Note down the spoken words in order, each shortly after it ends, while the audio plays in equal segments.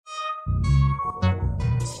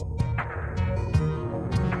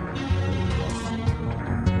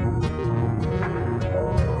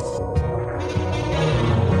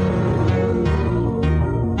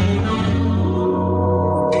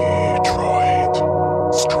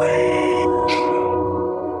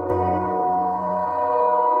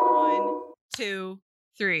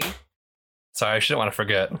Sorry, I shouldn't want to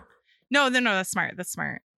forget. No, that's smart. That's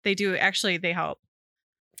smart. They do. Actually, they help.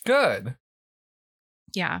 Good.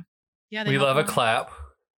 Yeah. Yeah. We love a clap,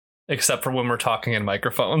 except for when we're talking in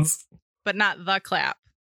microphones. But not the clap.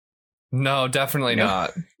 No, definitely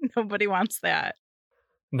not. Nobody wants that.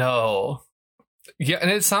 No. Yeah,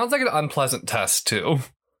 and it sounds like an unpleasant test, too.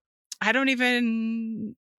 I don't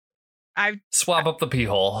even... Swab up the pee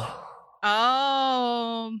hole.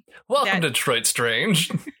 Oh. Welcome to Detroit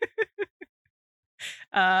Strange.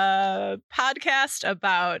 Podcast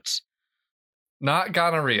about... Not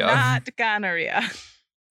gonorrhea. Not gonorrhea.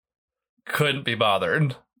 Couldn't be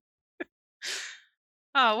bothered.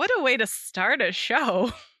 Oh, what a way to start a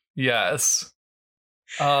show. Yes.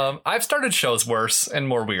 I've started shows worse and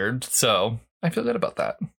more weird, so I feel good about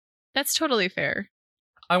that. That's totally fair.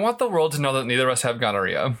 I want the world to know that neither of us have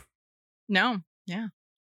gonorrhea. No. Yeah.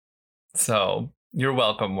 So, you're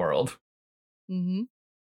welcome, world. Mm-hmm.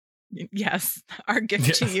 Yes. Our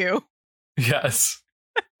gift to you. Yes.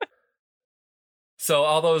 So,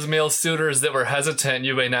 all those male suitors that were hesitant,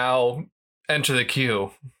 you may now enter the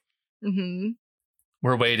queue. Mm-hmm.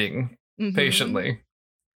 We're waiting patiently.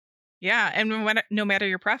 Yeah, and no matter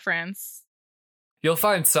your preference, you'll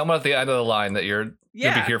find someone at the end of the line that you'll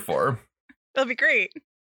be here for. That'll be great.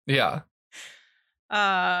 Yeah.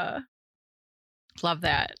 Love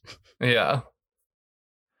that. Yeah.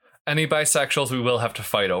 Any bisexuals we will have to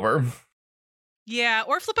fight over. Yeah,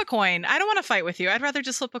 or flip a coin. I don't want to fight with you. I'd rather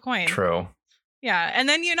just flip a coin. True. Yeah, and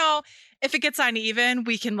then, if it gets uneven,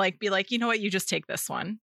 we can be like, you know what, you just take this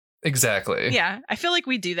one. Exactly. Yeah, I feel like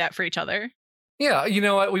we do that for each other. Yeah, you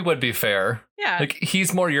know what? We would be fair. Yeah. Like,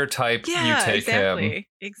 he's more your type. Yeah, you take him.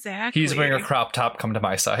 Exactly. He's wearing a crop top. Come to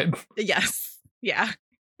my side. Yes. Yeah.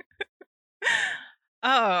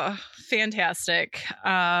 Oh, fantastic.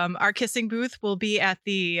 Our kissing booth will be at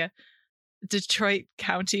the Detroit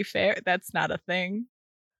County Fair. That's not a thing.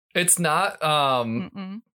 It's not.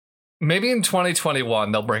 Maybe in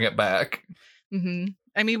 2021 they'll bring it back. Mm-hmm.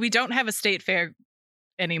 I mean, we don't have a state fair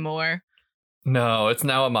anymore. No, it's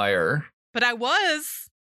now a Meijer. But I was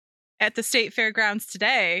at the state fairgrounds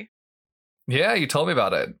today. Yeah, you told me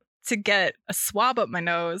about it. To get a swab up my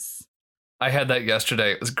nose. I had that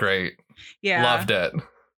yesterday. It was great. Yeah. Loved it.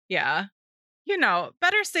 Yeah.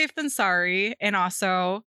 Better safe than sorry. And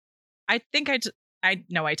also, I think I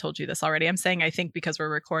know I told you this already. I'm saying I think because we're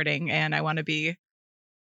recording and I want to be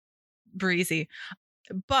breezy.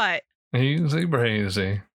 But easy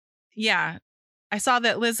breezy. Yeah. I saw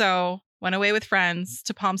that Lizzo went away with friends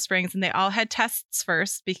to Palm Springs and they all had tests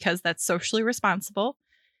first because that's socially responsible.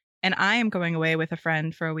 And I am going away with a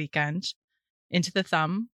friend for a weekend into the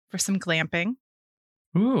Thumb for some glamping.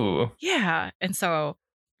 Ooh. Yeah. And so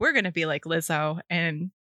we're going to be like Lizzo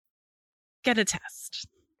and get a test.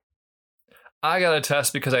 I got a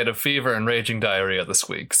test because I had a fever and raging diarrhea this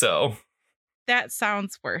week, so. That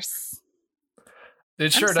sounds worse.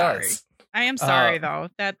 It sure does. I am sorry, though.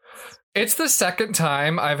 It's the second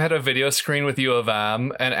time I've had a video screen with U of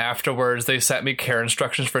M, and afterwards they sent me care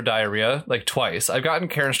instructions for diarrhea, twice. I've gotten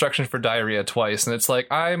care instructions for diarrhea twice, and it's like,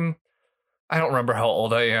 I don't remember how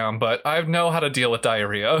old I am, but I know how to deal with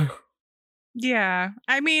diarrhea. Yeah.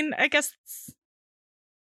 I mean, I guess it's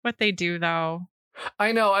what they do, though.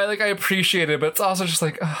 I know, I appreciate it, but it's also just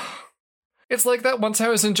like, it's like that once I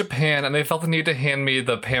was in Japan and they felt the need to hand me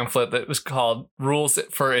the pamphlet that was called Rules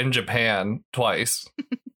for in Japan twice.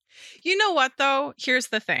 You know what, though? Here's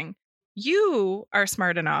the thing. You are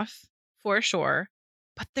smart enough, for sure,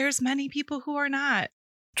 but there's many people who are not.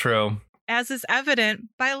 True. As is evident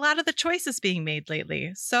by a lot of the choices being made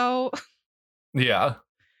lately. So, yeah.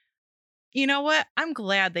 You know what? I'm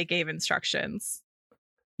glad they gave instructions.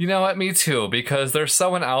 You know what? Me too, because there's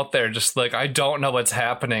someone out there just I don't know what's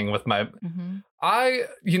happening with my... Mm-hmm.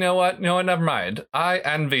 You know what? No, never mind. I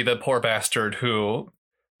envy the poor bastard who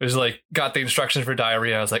was got the instructions for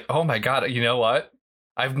diarrhea. I was like, oh my God, you know what?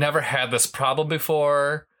 I've never had this problem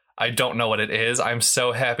before. I don't know what it is. I'm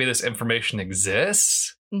so happy this information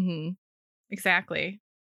exists. Mm-hmm. Exactly.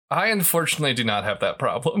 I unfortunately do not have that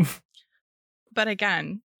problem. But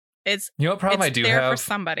again, it's... You know what problem I do there have? For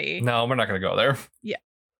somebody. No, we're not going to go there. Yeah.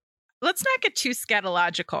 Let's not get too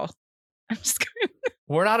scatological. I'm just going.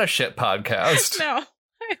 We're not a shit podcast. No,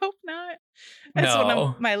 I hope not. That's one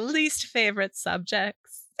of my least favorite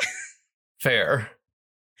subjects. Fair.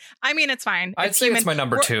 I mean, it's fine. I'd say it's my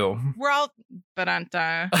number 2. We're all, but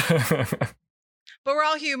we're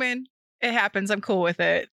all human. It happens. I'm cool with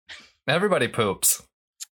it. Everybody poops.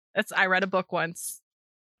 I read a book once.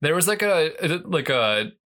 There was I think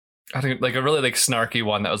a really snarky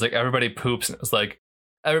one that was everybody poops, and it was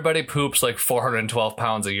everybody poops 412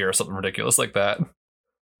 pounds a year or something ridiculous like that.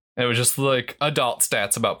 And it was just like adult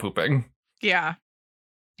stats about pooping. Yeah.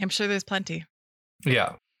 I'm sure there's plenty.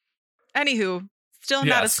 Yeah. Anywho, still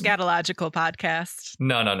not a scatological podcast.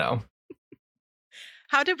 No.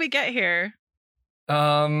 How did we get here?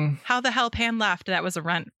 How the hell Pan left? That was a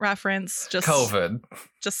Rent reference. Just COVID.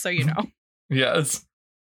 Just so you know. Yes.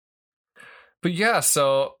 But yeah,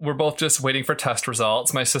 so we're both just waiting for test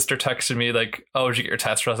results. My sister texted me like, "Oh, did you get your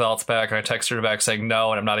test results back?" And I texted her back saying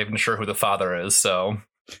no, and I'm not even sure who the father is. So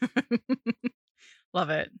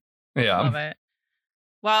love it. Yeah. Love it.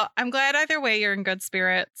 Well, I'm glad either way you're in good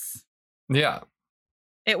spirits. Yeah.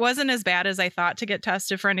 It wasn't as bad as I thought to get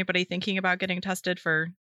tested. For anybody thinking about getting tested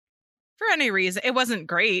for any reason. It wasn't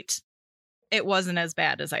great. It wasn't as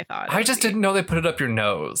bad as I thought. I just didn't know they put it up your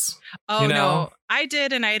nose. Oh, no. I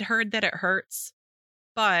did, and I had heard that it hurts,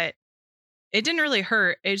 but it didn't really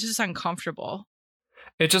hurt. It was just uncomfortable.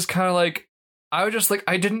 It just kind of like, I was just like,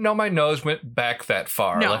 I didn't know my nose went back that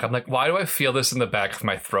far. No. Like, I'm like, why do I feel this in the back of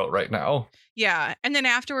my throat right now? Yeah. And then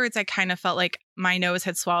afterwards, I kind of felt like my nose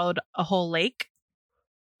had swallowed a whole lake.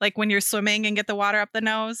 Like when you're swimming and get the water up the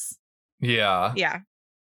nose. Yeah. Yeah.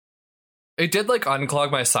 It did like unclog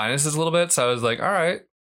my sinuses a little bit. So I was like, all right,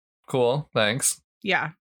 cool. Thanks.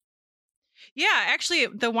 Yeah. Yeah. Actually,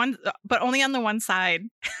 but only on the one side.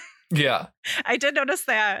 Yeah. I did notice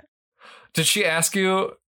that. Did she ask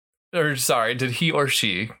you, or sorry, did he or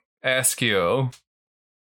she ask you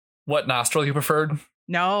what nostril you preferred?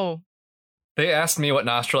 No. They asked me what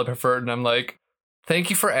nostril I preferred, and I'm like, thank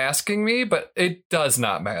you for asking me, but it does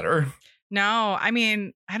not matter. No, I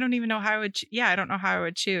mean, I don't even know how I would. I don't know how I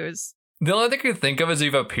would choose. The only thing I could think of is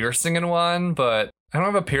you have a piercing in one, but I don't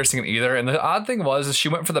have a piercing in either. And the odd thing is she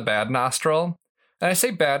went for the bad nostril. And I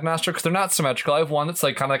say bad nostril because they're not symmetrical. I have one that's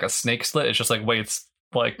like kind of like a snake slit. It's just like it's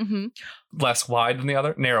like less wide than the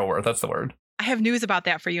other. Narrower, that's the word. I have news about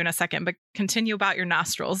that for you in a second, but continue about your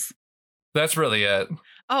nostrils. That's really it.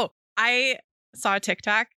 Oh, I saw a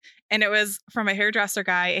TikTok and it was from a hairdresser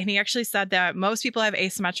guy. And he actually said that most people have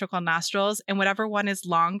asymmetrical nostrils, and whatever one is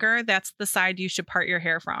longer, that's the side you should part your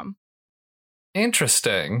hair from.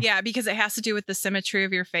 Interesting. Yeah, because it has to do with the symmetry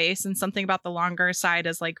of your face, and something about the longer side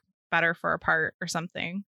is like better for a part or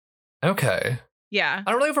something. Okay. Yeah. I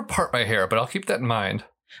don't really ever part my hair, but I'll keep that in mind.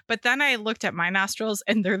 But then I looked at my nostrils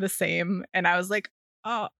and they're the same. And I was like,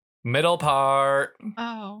 oh. Middle part.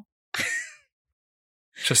 Oh.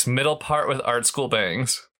 Just middle part with art school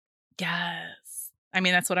bangs. Yes. I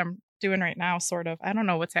mean, that's what I'm doing right now, sort of. I don't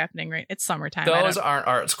know what's happening right. It's summertime. Those aren't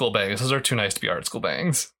art school bangs. Those are too nice to be art school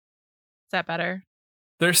bangs. Is that better?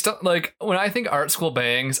 They're still like, when I think art school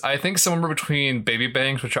bangs, I think somewhere between baby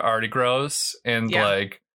bangs, which are already gross, and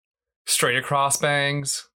like straight across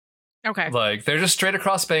bangs. Okay. Like they're just straight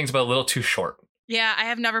across bangs, but a little too short. Yeah, I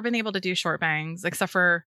have never been able to do short bangs except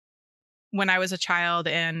for when I was a child,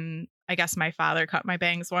 and I guess my father cut my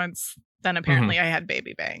bangs once. Then apparently I had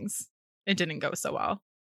baby bangs. It didn't go so well.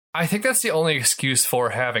 I think that's the only excuse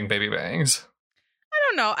for having baby bangs. I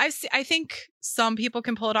don't know. I think some people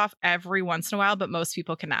can pull it off every once in a while, but most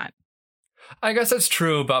people cannot. I guess that's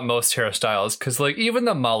true about most hairstyles, because like even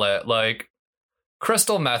the mullet, like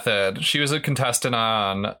Crystal Method, she was a contestant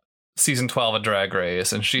on season 12 of Drag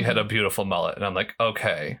Race, and she had a beautiful mullet, and I'm like,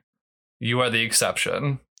 okay, you are the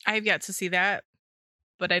exception. I have yet to see that,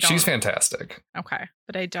 but I don't. She's fantastic. Okay,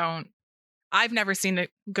 but I don't. I've never seen a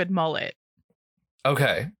good mullet.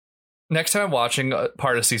 Okay, next time I'm watching a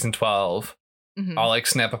part of season 12, I'll like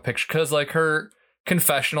snap a picture, because like her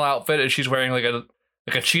confessional outfit is she's wearing like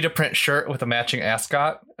a cheetah print shirt with a matching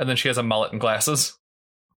ascot, and then she has a mullet and glasses.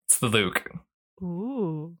 It's the Luke.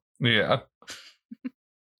 Ooh. Yeah.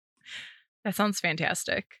 That sounds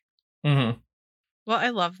fantastic. Mm-hmm. Well, I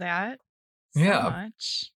love that so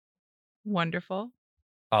much. Wonderful.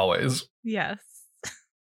 Always. Yes.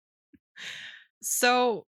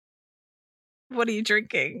 So, what are you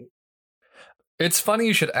drinking? It's funny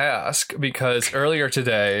you should ask, because earlier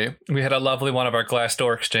today, we had a lovely one of our glass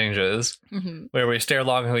door exchanges where we stare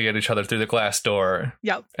longingly at each other through the glass door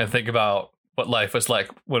and think about what life was like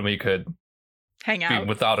when we could hang out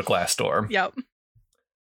without a glass door. Yep.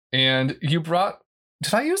 And you brought...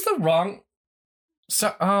 Did I use the wrong...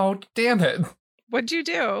 Oh, damn it. What'd you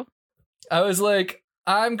do? I was like,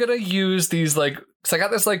 I'm going to use these like... Because I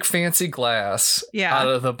got this like fancy glass out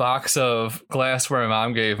of the box of glassware my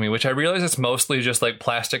mom gave me, which I realize it's mostly just like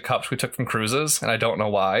plastic cups we took from cruises, and I don't know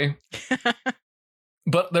why.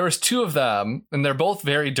 But there was two of them, and they're both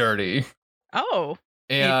very dirty. Oh.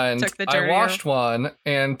 And I washed one,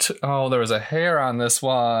 and there was a hair on this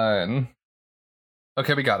one.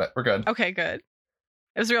 Okay, we got it. We're good. Okay, good.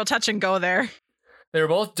 It was a real touch and go there. They were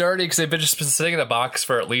both dirty because they've been just sitting in a box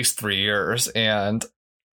for at least 3 years, and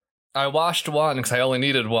I washed one because I only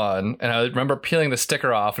needed one, and I remember peeling the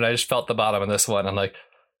sticker off, and I just felt the bottom of this one. I'm like,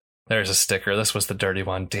 there's a sticker. This was the dirty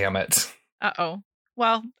one. Damn it. Uh-oh.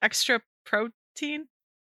 Well, extra protein?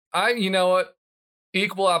 You know what?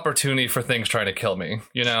 Equal opportunity for things trying to kill me,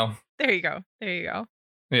 you know? There you go. There you go.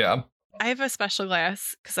 Yeah. I have a special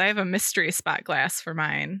glass because I have a mystery spot glass for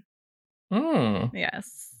mine.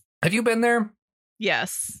 Yes. Have you been there?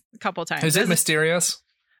 Yes. A couple times. Is it mysterious?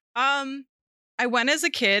 I went as a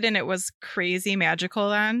kid and it was crazy magical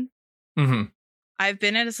then. Mm-hmm. I've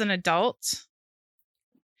been as an adult.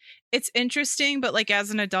 It's interesting, but like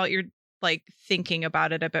as an adult, you're like thinking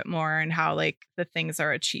about it a bit more and how like the things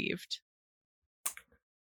are achieved.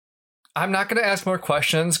 I'm not going to ask more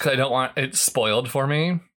questions because I don't want it spoiled for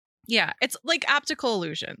me. Yeah, it's like optical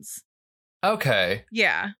illusions. Okay.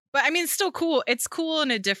 Yeah, but I mean, it's still cool. It's cool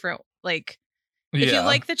in a different, like, if you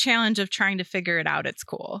like the challenge of trying to figure it out, it's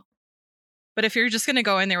cool. But if you're just going to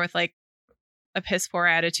go in there with like a piss poor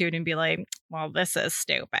attitude and be like, well, this is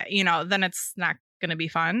stupid, you know, then it's not going to be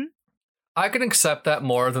fun. I can accept that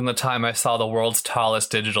more than the time I saw the world's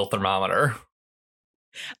tallest digital thermometer.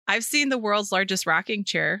 I've seen the world's largest rocking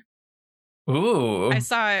chair. Ooh. I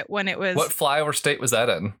saw it when it was... What flyover state was that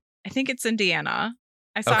in? I think it's Indiana.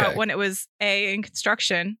 I saw it when it was in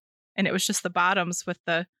construction, and it was just the bottoms with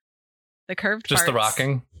the curved just parts. The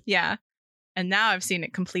rocking? Yeah. And now I've seen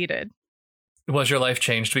it completed. Was your life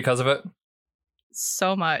changed because of it?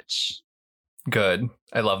 So much. Good.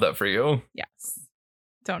 I love that for you. Yes.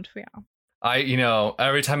 Don't we all?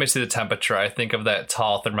 Every time I see the temperature, I think of that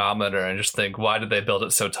tall thermometer and just think, why did they build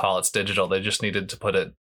it so tall? It's digital. They just needed to put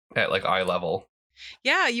it at like eye level.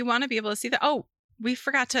 Yeah, you want to be able to see that. Oh, we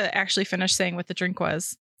forgot to actually finish saying what the drink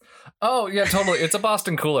was. Oh, yeah, totally. It's a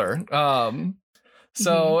Boston Cooler.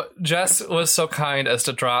 So Jess was so kind as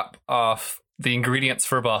to drop off the ingredients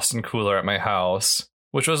for Boston Cooler at my house,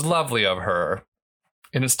 which was lovely of her.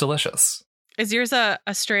 And it's delicious. Is yours a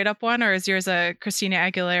straight up one, or is yours a Christina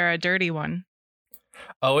Aguilera dirty one?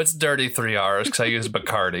 Oh, it's dirty 3 hours because I used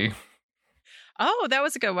Bacardi. Oh, that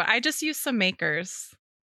was a good one. I just used some makers.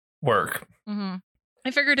 Work. Mm-hmm.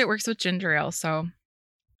 I figured it works with ginger ale, so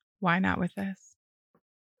why not with this?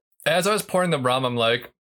 As I was pouring the rum, I'm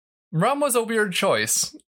like, rum was a weird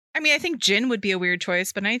choice. I mean, I think gin would be a weird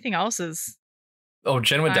choice, but anything else is... Oh,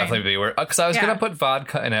 gin would definitely be weird. Because I was going to put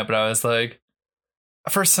vodka in it, but I was like...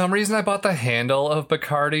 For some reason, I bought the handle of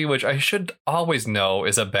Bacardi, which I should always know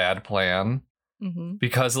is a bad plan. Mm-hmm.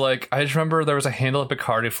 Because, like, I just remember there was a handle of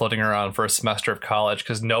Bacardi floating around for a semester of college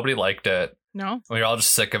because nobody liked it. No. We were all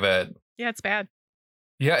just sick of it. Yeah, it's bad.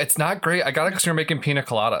 Yeah, it's not great. I got it because we were making pina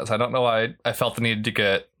coladas. I don't know why I felt the need to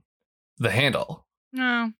get the handle.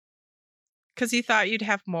 No. Because you thought you'd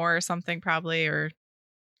have more or something, probably, or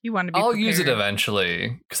you want to be I'll prepared. use it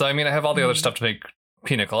eventually. Because, I mean, I have all the other stuff to make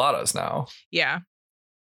pina coladas now. Yeah.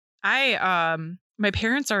 My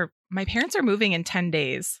parents are moving in 10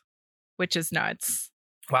 days, which is nuts.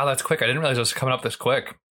 Wow, that's quick. I didn't realize it was coming up this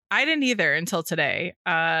quick. I didn't either until today.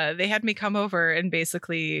 They had me come over and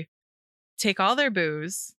basically take all their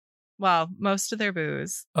booze. Well, most of their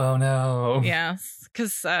booze. Oh no. Yes,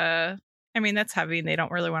 because I mean that's heavy, and they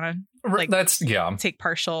don't really want to take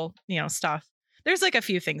partial stuff. There's like a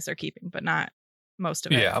few things they're keeping, but not most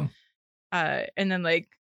of it. Yeah. And then like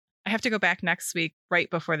I have to go back next week right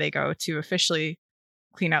before they go to officially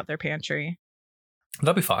clean out their pantry.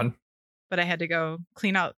 That'll be fun. But I had to go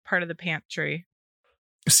clean out part of the pantry.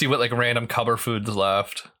 See what like random cupboard food's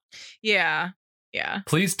left. Yeah. Yeah.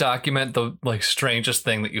 Please document the like strangest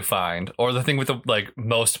thing that you find, or the thing with the like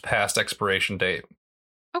most past expiration date.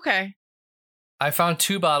 Okay. I found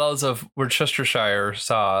 2 bottles of Worcestershire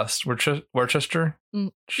sauce. Worcester?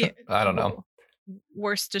 Yeah. I don't know.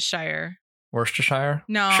 Worcestershire.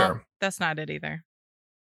 No, sure. That's not it either.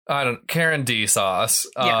 Karen D sauce.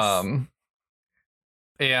 Yes.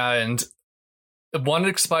 And one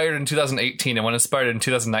expired in 2018 and one expired in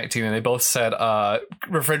 2019, and they both said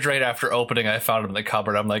refrigerate after opening. I found them in the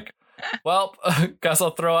cupboard. I'm like, well, guess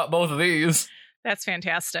I'll throw out both of these. That's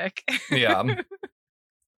fantastic. Yeah.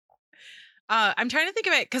 I'm trying to think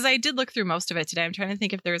of it because I did look through most of it today. I'm trying to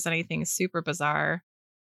think if there was anything super bizarre.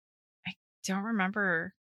 I don't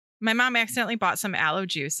remember. My mom accidentally bought some aloe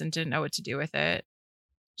juice and didn't know what to do with it.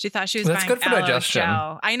 She thought she was buying good for aloe digestion.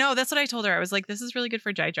 gel. I know. That's what I told her. I was like, this is really good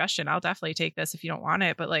for digestion. I'll definitely take this if you don't want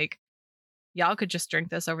it. But like, y'all could just drink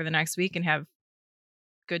this over the next week and have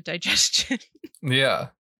good digestion. Yeah.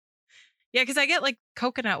 Yeah, because I get like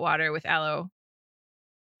coconut water with aloe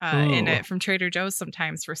in it from Trader Joe's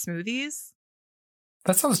sometimes for smoothies.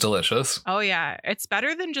 That sounds delicious. Oh, yeah. It's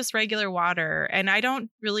better than just regular water. And I don't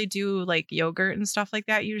really do like yogurt and stuff like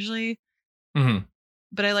that usually. Mm-hmm.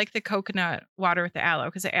 but I like the coconut water with the aloe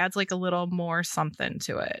because it adds like a little more something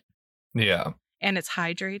to it. Yeah. And it's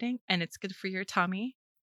hydrating and it's good for your tummy.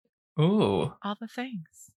 Ooh. All the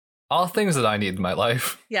things. All things that I need in my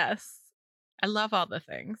life. Yes. I love all the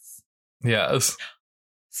things. Yes.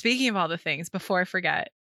 Speaking of all the things, before I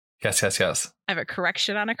forget. Yes. I have a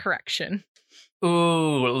correction on a correction.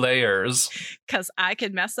 Ooh, layers. Because I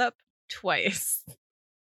could mess up twice.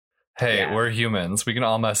 Hey, we're humans. We can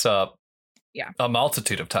all mess up. Yeah. A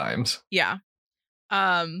multitude of times. Yeah.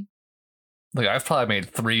 Like, I've probably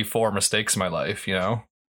made 3-4 mistakes in my life, you know?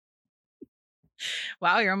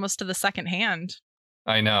 Wow, you're almost to the second hand.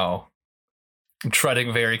 I know. I'm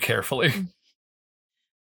treading very carefully.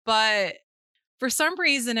 But for some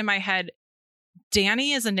reason in my head,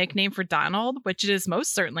 Danny is a nickname for Donald, which it is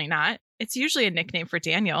most certainly not. It's usually a nickname for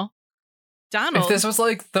Daniel. Donald. If this was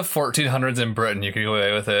like the 1400s in Britain, you could go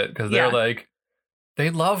away with it because they're like, they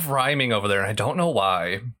love rhyming over there, and I don't know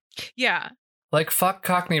why. Yeah. Like, fuck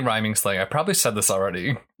Cockney rhyming slang. I probably said this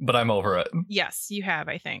already, but I'm over it. Yes, you have,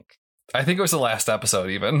 I think. I think it was the last episode,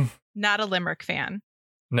 even. Not a Limerick fan.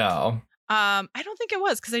 No. I don't think it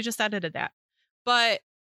was because I just edited that. But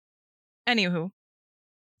anywho,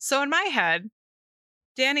 so in my head,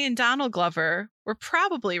 Danny and Donald Glover were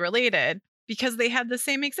probably related because they had the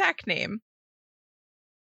same exact name.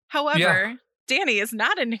 However, Danny is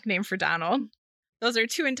not a nickname for Donald. Those are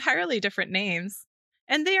two entirely different names,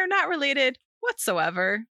 and they are not related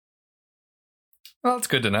whatsoever. Well, it's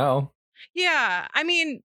good to know. Yeah, I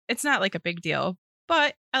mean, it's not like a big deal,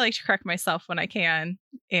 but I like to correct myself when I can,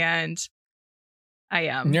 and I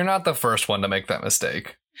am. You're not the first one to make that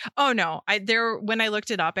mistake. Oh no, when I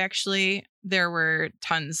looked it up, actually, there were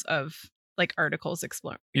tons of like articles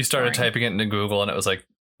exploring. You started typing it into Google, and it was like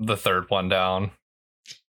the third one down.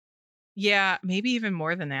 Yeah, maybe even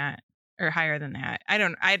more than that or higher than that. I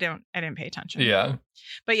didn't pay attention. Yeah.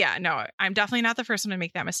 But yeah, no, I'm definitely not the first one to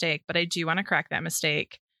make that mistake, but I do want to correct that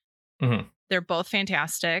mistake. Mm-hmm. They're both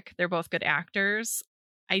fantastic. They're both good actors.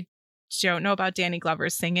 I don't know about Danny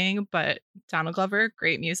Glover's singing, but Donald Glover,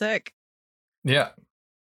 great music. Yeah.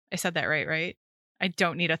 I said that right? I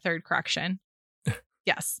don't need a third correction.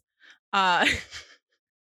 Yes.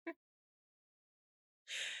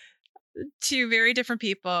 Two very different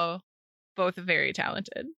people, both very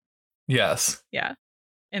talented. Yes. Yeah.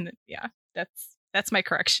 And yeah, that's my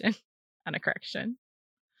correction on a correction.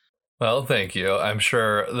 Well, thank you. I'm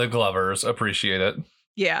sure the Glovers appreciate it.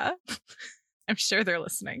 Yeah. I'm sure they're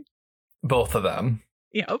listening. Both of them.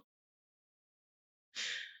 Yep.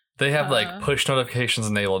 They have like push notifications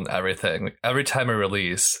enabled and everything. Like, every time I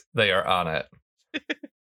release, they are on it.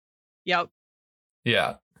 Yep.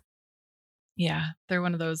 Yeah. Yeah. They're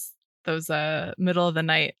one of those middle of the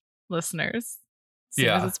night listeners. As soon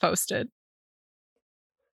as it's posted.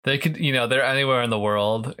 They could, they're anywhere in the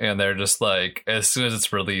world, and they're just like, as soon as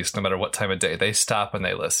it's released, no matter what time of day, they stop and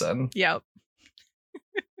they listen. Yep.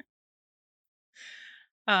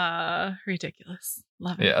 Ridiculous.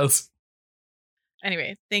 Love it. Yes.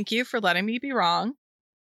 Anyway, thank you for letting me be wrong.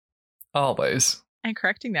 Always. And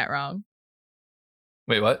correcting that wrong.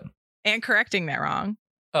 Wait, what? And correcting that wrong.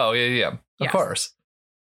 Oh, yeah. Of course.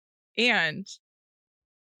 And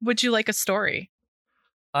would you like a story?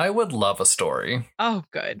 I would love a story. Oh,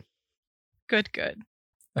 good. Good.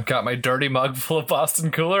 I've got my dirty mug full of Boston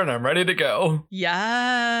Cooler, and I'm ready to go.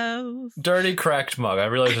 Yes. Dirty cracked mug. I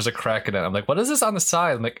realized there's a crack in it. I'm like, what is this on the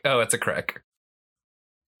side? I'm like, oh, it's a crack.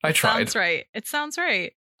 I tried. It sounds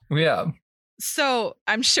right. Yeah. So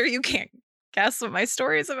I'm sure you can't guess what my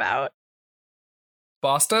story is about.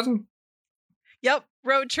 Boston? Yep.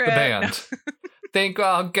 Road trip. The band. No. Think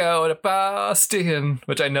I'll go to Boston,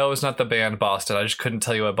 which I know is not the band Boston. I just couldn't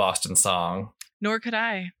tell you a Boston song. Nor could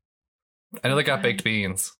I. I know they got baked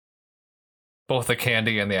beans. Both the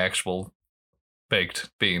candy and the actual baked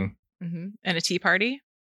bean. Mm-hmm. And a tea party.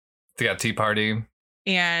 They got a tea party.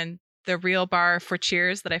 And the real bar for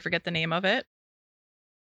Cheers that I forget the name of it.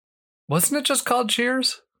 Wasn't it just called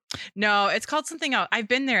Cheers? No, it's called something else. I've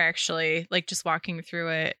been there actually, like just walking through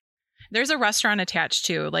it. There's a restaurant attached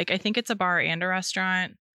to. Like I think it's a bar and a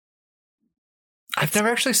restaurant. I've never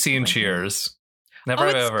actually seen Cheers. Never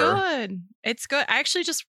ever. Good. It's good. I actually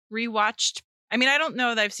just rewatched. I mean, I don't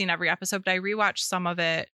know that I've seen every episode, but I rewatched some of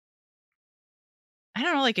it. I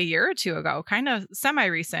don't know, like a year or two ago, kind of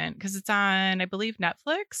semi-recent, because it's on, I believe,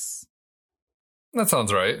 Netflix. That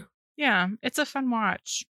sounds right. Yeah, it's a fun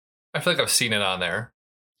watch. I feel like I've seen it on there.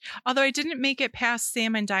 Although I didn't make it past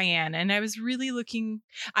Sam and Diane, and I was really looking.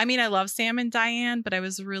 I mean, I love Sam and Diane, but I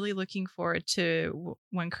was really looking forward to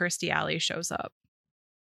when Kirstie Alley shows up.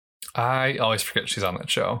 I always forget she's on that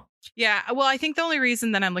show. Yeah, well, I think the only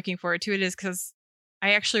reason that I'm looking forward to it is because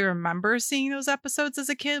I actually remember seeing those episodes as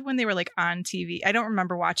a kid when they were like on TV. I don't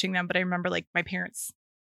remember watching them, but I remember like my parents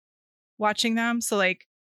watching them. So like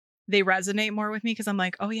they resonate more with me because I'm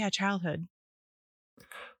like, oh yeah, childhood.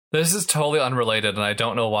 This is totally unrelated, and I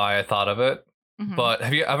don't know why I thought of it. Mm-hmm. But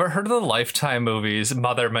have you ever heard of the Lifetime movies,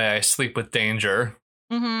 Mother May I Sleep with Danger?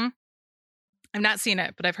 Mm-hmm. I've not seen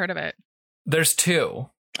it, but I've heard of it. There's two.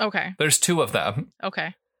 Okay. There's two of them.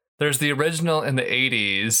 Okay. There's the original in the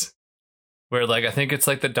 80s, where like I think it's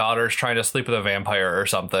like the daughter's trying to sleep with a vampire or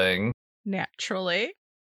something. Naturally.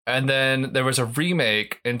 And then there was a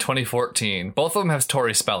remake in 2014. Both of them have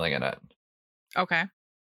Tori Spelling in it. Okay.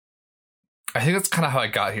 I think that's kind of how I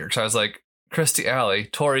got here. Because I was like, Kirstie Alley,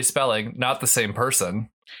 Tori Spelling, not the same person.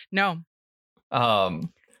 No.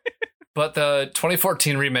 But the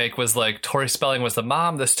 2014 remake was like Tori Spelling was the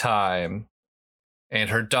mom this time. And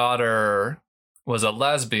her daughter was a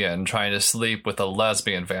lesbian trying to sleep with a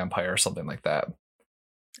lesbian vampire or something like that.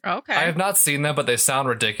 Okay. I have not seen them, but they sound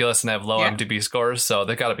ridiculous and have low MDB scores, so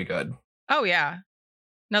they got to be good. Oh, yeah.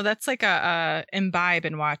 No, that's like a imbibe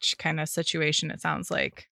and watch kind of situation, it sounds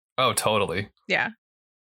like. Oh, totally. Yeah.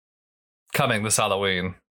 Coming this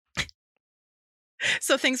Halloween.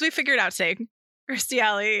 So things we figured out today. Kirstie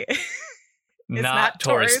Alley is not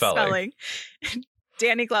Tori Spelling.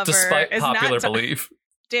 Danny Glover Despite is popular not belief.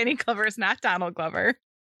 Danny Glover is not Donald Glover.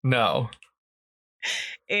 No.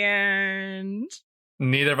 And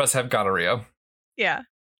neither of us have gonorrhea. Yeah.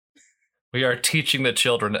 We are teaching the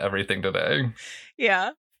children everything today.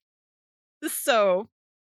 Yeah. So,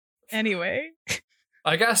 anyway.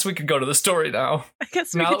 I guess we could go to the story now. I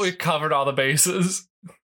guess now that we've covered all the bases.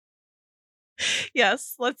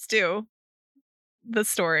 Yes, let's do the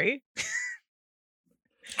story.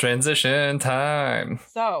 Transition time.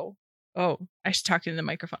 So, I should talk into the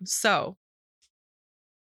microphone. So,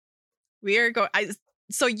 we are going.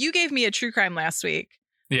 So you gave me a true crime last week.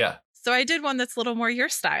 Yeah. So I did one that's a little more your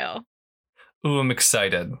style. Ooh, I'm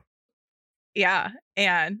excited. Yeah,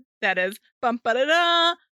 and that is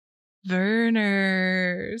bum-ba-da-da,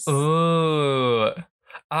 Vernors. Ooh,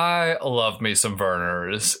 I love me some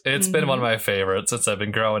Vernors. It's been one of my favorites since I've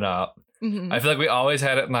been growing up. I feel like we always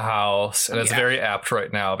had it in the house, and it's very apt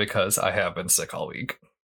right now because I have been sick all week.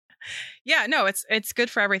 Yeah, no, it's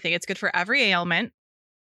good for everything. It's good for every ailment.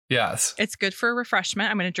 Yes. It's good for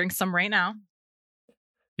refreshment. I'm going to drink some right now.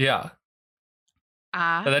 Yeah.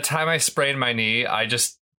 By the time I sprained my knee, I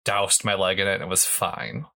just doused my leg in it and it was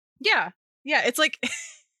fine. Yeah. Yeah. It's like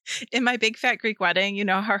in My Big Fat Greek Wedding, you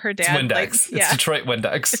know how her dad... It's Windex. It's Detroit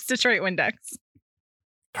Windex. It's Detroit Windex.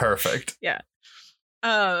 Perfect. Yeah.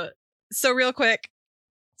 So real quick,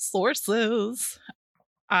 sources.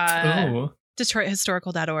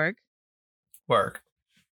 DetroitHistorical.org. Work.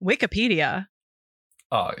 Wikipedia.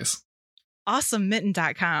 Always.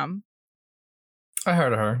 AwesomeMitten.com. I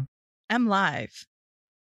heard of her. MLive.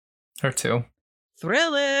 Her too.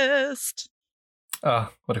 Thrillist.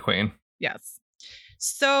 What a queen. Yes.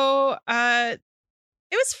 So it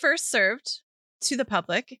was first served to the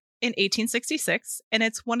public in 1866, and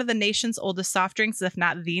it's one of the nation's oldest soft drinks, if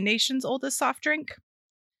not the nation's oldest soft drink.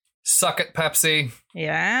 Suck it, Pepsi.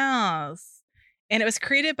 Yes. And it was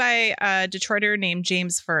created by a Detroiter named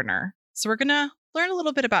James Verner. So we're going to learn a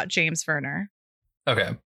little bit about James Verner. Okay.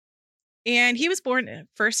 And he was born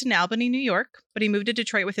first in Albany, New York, but he moved to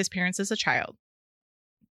Detroit with his parents as a child.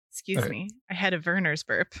 Excuse me. I had a Verner's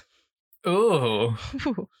burp. Ooh.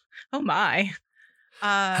 Oh, my.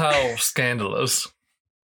 How scandalous.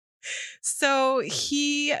 So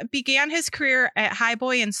he began his career at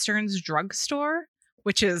Highboy and Stearns Drugstore,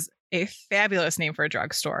 which is a fabulous name for a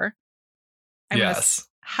drugstore. Yes.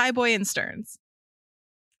 Highboy and Stearns.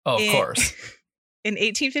 Oh, of course. In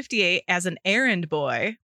 1858, as an errand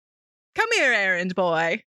boy. Come here, errand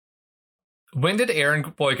boy. When did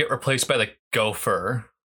errand boy get replaced by the gopher?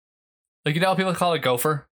 Like, you know how people call it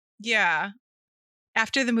gopher? Yeah.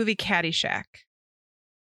 After the movie Caddyshack.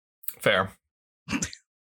 Fair.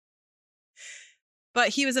 But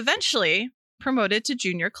he was eventually promoted to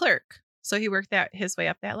junior clerk. So he worked his way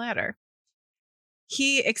up that ladder.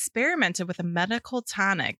 He experimented with a medical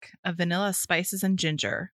tonic of vanilla, spices, and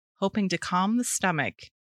ginger, hoping to calm the stomach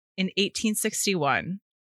in 1861.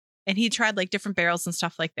 And he tried like different barrels and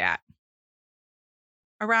stuff like that.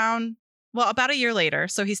 About a year later,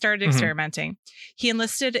 so he started experimenting. He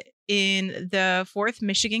enlisted in the 4th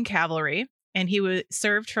Michigan Cavalry, and he was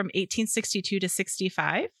served from 1862 to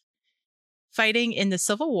 65, fighting in the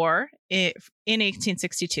Civil War in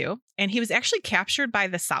 1862. And he was actually captured by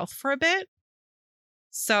the South for a bit.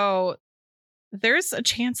 So there's a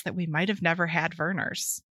chance that we might have never had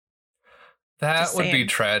Vernors. That Just would be saying.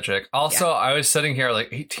 tragic. Also, I was sitting here like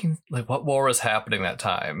 18, like what war was happening that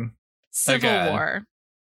time? Civil War.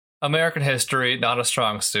 American history, not a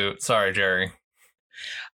strong suit. Sorry, Jerry.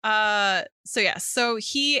 So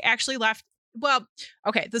he actually left. Well,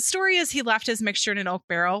 okay. The story is he left his mixture in an oak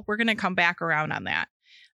barrel. We're going to come back around on that.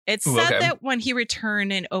 It's said that when he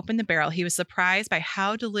returned and opened the barrel, he was surprised by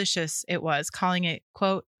how delicious it was, calling it,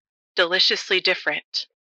 quote, deliciously different,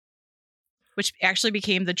 which actually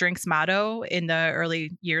became the drink's motto in the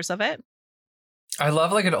early years of it. I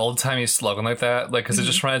love like an old timey slogan like that, like because it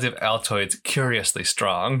just reminds me of Altoids, curiously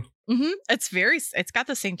strong. Mm-hmm. It's got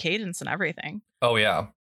the same cadence and everything. Oh yeah.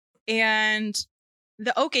 And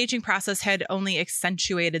the oak aging process had only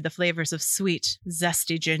accentuated the flavors of sweet,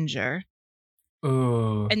 zesty ginger.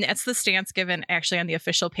 Ooh. And that's the stance given actually on the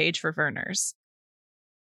official page for Vernors.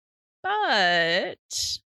 But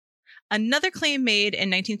another claim made in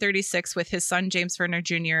 1936 with his son, James Vernor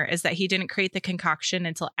Jr., is that he didn't create the concoction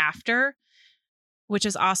until after, which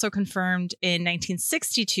is also confirmed in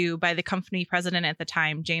 1962 by the company president at the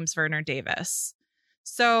time, James Vernor Davis.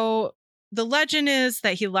 So the legend is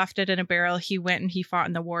that he left it in a barrel. He went and he fought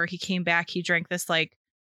in the war. He came back. He drank this like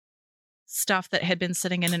stuff that had been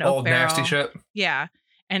sitting in an oak barrel. Nasty shit. Yeah.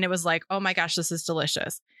 And it was like, oh my gosh, this is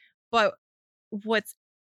delicious. But what's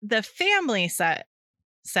the family said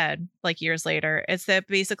like years later is that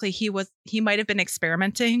basically he might have been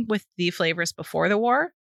experimenting with the flavors before the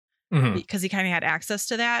war because he kind of had access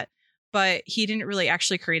to that, but he didn't really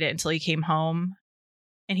actually create it until he came home.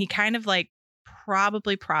 And he kind of like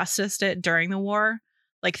probably processed it during the war,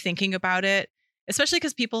 like thinking about it, especially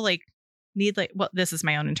because people like need like, well, this is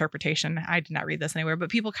my own interpretation. I did not read this anywhere, but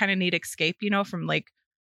people kind of need escape, from like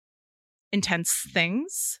intense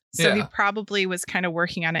things. So he probably was kind of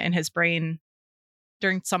working on it in his brain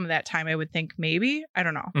during some of that time. I would think maybe, I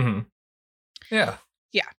don't know. Mm-hmm. Yeah.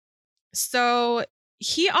 Yeah. So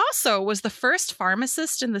he also was the first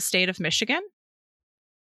pharmacist in the state of Michigan.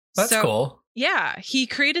 That's cool. Yeah. He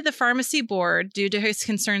created the pharmacy board due to his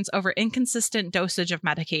concerns over inconsistent dosage of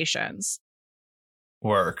medications.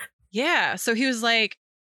 Work. Yeah. So he was like,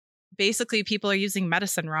 basically, people are using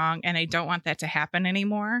medicine wrong, and I don't want that to happen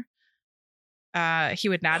anymore. He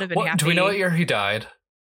would not have been happy. Do we know what year he died?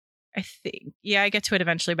 I think. Yeah, I get to it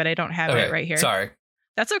eventually, but I don't have it right here. Sorry.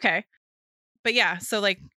 That's okay. But yeah, so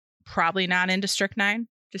like probably not into strychnine.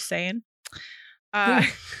 Just saying.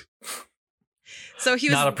 So he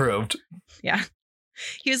was not approved. Yeah.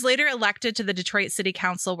 He was later elected to the Detroit City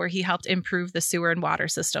Council, where he helped improve the sewer and water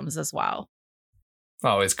systems as well.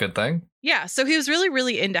 Always a good thing. Yeah. So he was really,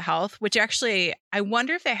 really into health, which actually, I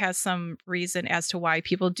wonder if that has some reason as to why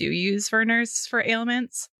people do use Vernors for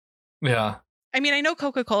ailments. Yeah. I mean, I know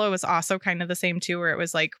Coca-Cola was also kind of the same too, where it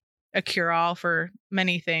was like a cure-all for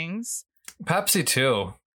many things. Pepsi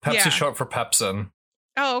too. Pepsi short for Pepsin.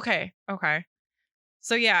 Oh, okay. Okay.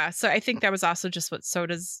 So yeah. So I think that was also just what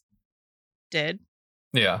sodas did.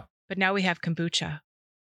 Yeah. But now we have kombucha.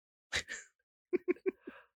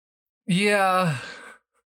 Yeah.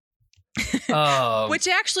 Which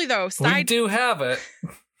actually, though, we do have it.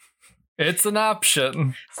 It's an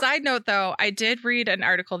option. Side note, though, I did read an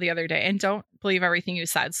article the other day, and don't believe everything you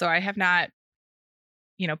said. So I have not,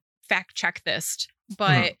 fact checked this,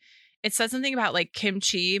 but it says something about like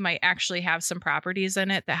kimchi might actually have some properties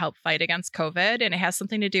in it that help fight against COVID. And it has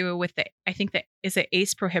something to do with is it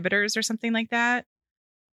ACE prohibitors or something like that?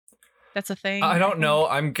 That's a thing. I don't know.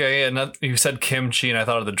 I'm gay, and you said kimchi, and I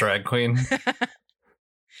thought of the drag queen.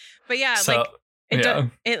 But yeah, so,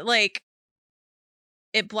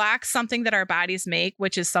 it blocks something that our bodies make,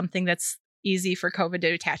 which is something that's easy for COVID to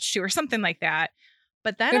attach to, or something like that.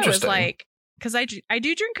 But then it was like, because I do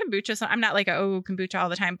drink kombucha, so I'm not like kombucha all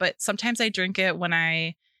the time, but sometimes I drink it when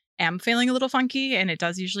I am feeling a little funky, and it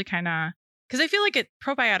does usually kind of, because I feel like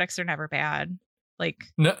probiotics are never bad. Like,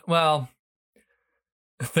 no, well,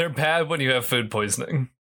 they're bad when you have food poisoning.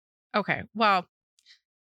 Okay, well,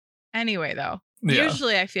 anyway, though,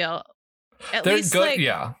 usually I feel they're least good.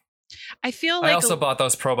 Yeah, I feel like I also bought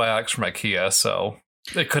those probiotics from IKEA, so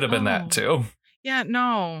it could have been that too. Yeah,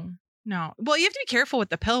 no. Well, you have to be careful with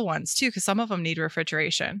the pill ones too, because some of them need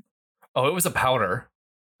refrigeration. Oh, it was a powder.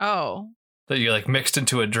 Oh, that you like mixed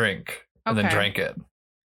into a drink and then drank it.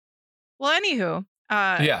 Well, anywho,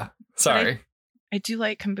 yeah. Sorry, I do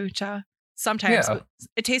like kombucha. Sometimes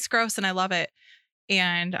it tastes gross and I love it,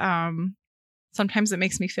 and sometimes it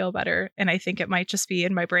makes me feel better, and I think it might just be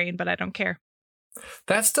in my brain, but I don't care.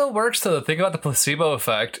 That still works, though. Think about the placebo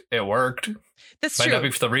effect. It worked. That's true. Might not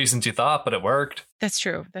be for the reasons you thought, but it worked. That's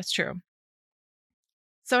true.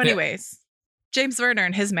 So anyways, James Vernor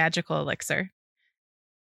and his magical elixir.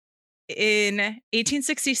 In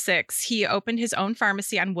 1866, he opened his own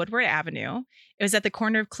pharmacy on Woodward Avenue. It was at the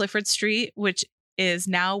corner of Clifford Street, which is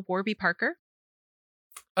now Warby Parker.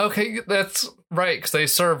 Okay, that's right, because they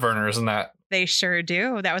serve Vernors in that. They sure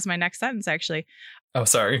do. That was my next sentence, actually. Oh,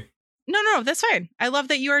 sorry. No, that's fine. I love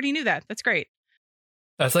that you already knew that. That's great.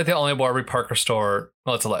 That's like the only Warby Parker store.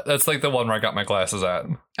 Well, that's like the one where I got my glasses at.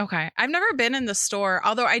 Okay. I've never been in the store,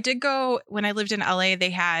 although I did go when I lived in LA.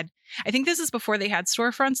 They had, I think this is before they had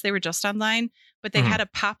storefronts. They were just online, but they had a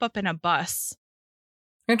pop-up in a bus.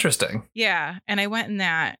 Interesting. Yeah. And I went in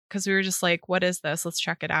that because we were just like, what is this? Let's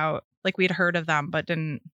check it out. Like we'd heard of them, but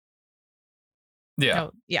didn't. Yeah.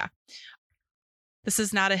 No, yeah. This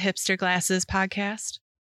is not a hipster glasses podcast.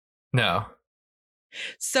 No.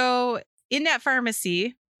 So in that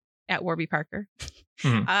pharmacy at Warby Parker,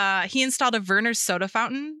 he installed a Vernors soda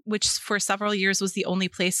fountain, which for several years was the only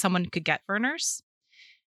place someone could get Vernors.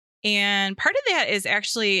 And part of that is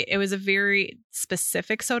actually, it was a very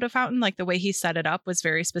specific soda fountain. Like the way he set it up was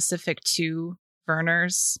very specific to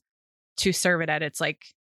Vernors to serve it at its like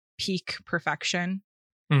peak perfection.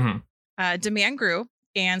 Demand grew.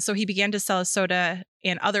 And so he began to sell a soda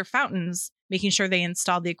and other fountains, making sure they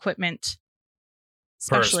installed the equipment.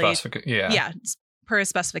 Especially, per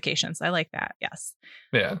specifications. I like that. Yes.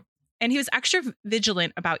 Yeah. And he was extra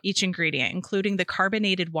vigilant about each ingredient, including the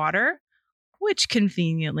carbonated water, which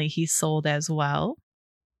conveniently he sold as well.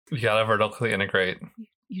 You gotta vertically integrate.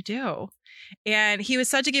 You do. And he was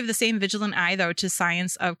said to give the same vigilant eye, though, to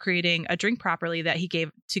science of creating a drink properly that he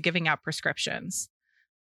gave to giving out prescriptions.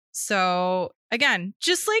 So, again,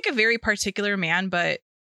 just like a very particular man, but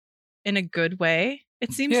in a good way,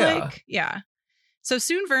 it seems like. Yeah. So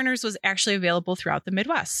soon Vernors was actually available throughout the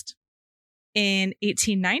Midwest. In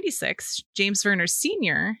 1896, James Vernor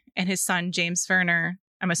Sr. and his son, James Vernor,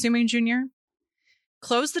 I'm assuming Jr.,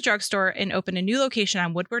 closed the drugstore and opened a new location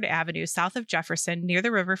on Woodward Avenue, south of Jefferson, near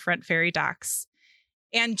the riverfront ferry docks.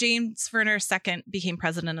 And James Vernor II became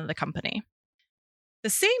president of the company. The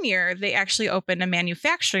same year, they actually opened a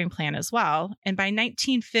manufacturing plant as well. And by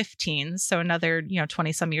 1915, so another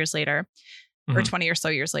 20 some years later, or 20 or so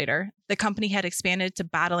years later, the company had expanded to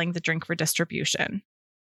bottling the drink for distribution.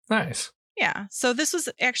 Nice. Yeah. So this was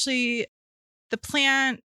actually, the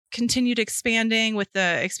plant continued expanding with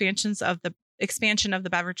the expansion of the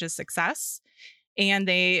beverage's success. And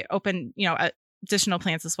they opened, additional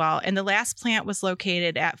plants as well. And the last plant was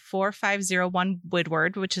located at 4501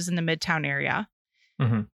 Woodward, which is in the Midtown area.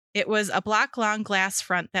 It was a block-long glass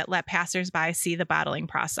front that let passersby see the bottling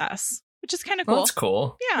process, which is kind of cool. That's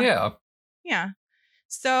cool. Yeah.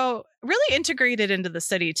 So really integrated into the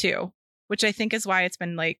city too, which I think is why it's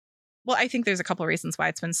been like, well, I think there's a couple of reasons why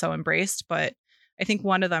it's been so embraced, but I think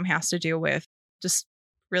one of them has to do with just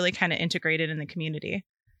really kind of integrated in the community.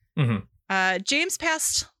 James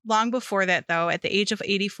passed long before that, though, at the age of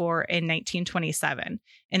 84 in 1927,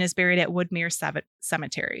 and is buried at Woodmere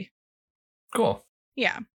Cemetery. Cool.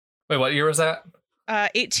 Yeah. Wait, what year was that?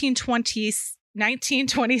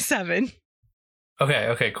 1927.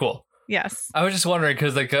 Okay, cool. Yes. I was just wondering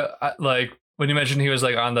because like when you mentioned he was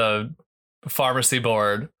like on the pharmacy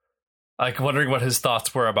board, like wondering what his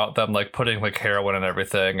thoughts were about them like putting like heroin and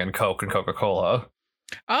everything and Coke and Coca-Cola.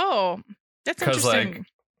 Oh, that's interesting. Like,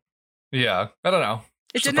 yeah, I don't know.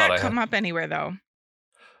 It did not come up anywhere though.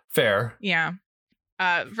 Fair. Yeah.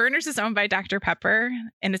 Vernors is owned by Dr. Pepper,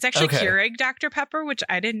 and it's actually Keurig Dr. Pepper, which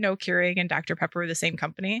I didn't know Keurig and Dr. Pepper were the same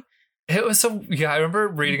company. It was so, I remember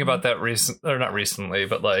reading about that not recently,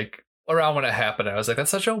 but like around when it happened, I was like, that's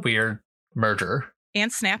such a weird merger.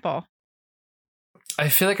 And Snapple. I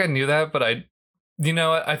feel like I knew that, but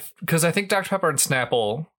because I think Dr. Pepper and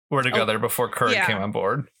Snapple were together before Keurig came on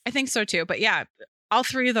board. I think so too, but yeah, all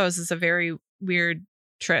three of those is a very weird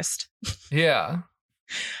tryst. Yeah.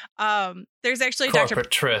 There's actually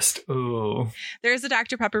corporate tryst. Ooh. There's a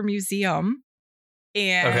Dr. Pepper museum,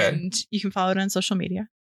 and you can follow it on social media.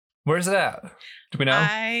 Where's it at? Do we know?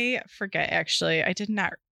 I forget, actually. I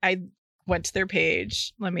went to their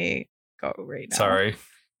page. Let me go right now. Sorry.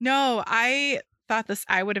 No, I thought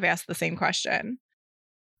I would have asked the same question.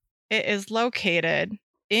 It is located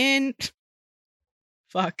in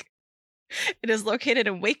It is located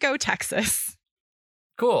in Waco, Texas.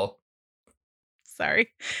 Cool. Sorry.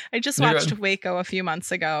 I just watched Waco a few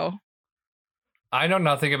months ago. I know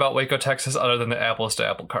nothing about Waco, Texas other than the Apples to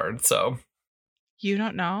Apple card, so. You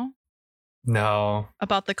don't know? No.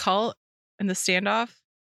 About the cult and the standoff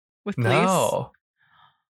with police? No.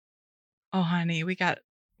 Oh, honey, we got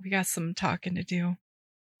some talking to do.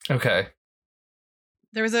 Okay.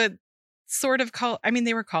 There was a sort of cult. I mean,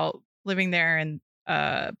 they were cult living there, and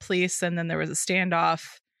police, and then there was a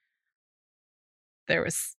standoff. There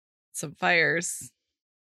was some fires.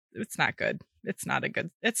 It's not good. It's not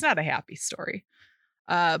a happy story.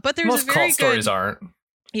 But there's most a very cult stories aren't.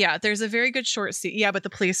 Yeah, there's a very good short yeah, but the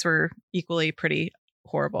police were equally pretty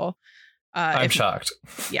horrible. I'm shocked.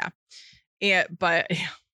 Yeah. But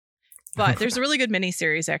there's a really good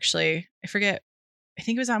miniseries, actually. I forget. I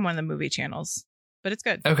think it was on one of the movie channels, but it's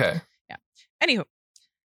good. Okay. Yeah. Anywho,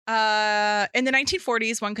 in the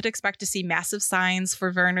 1940s, one could expect to see massive signs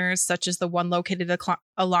for Vernors, such as the one located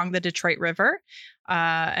along the Detroit River.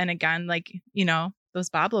 And again, like, you know, those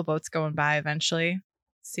boblo boats going by eventually.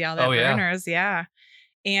 See all that Vernors. Yeah.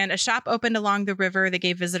 And a shop opened along the river that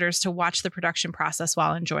gave visitors to watch the production process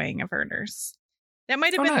while enjoying a Vernors. That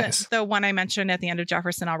might have been the one I mentioned at the end of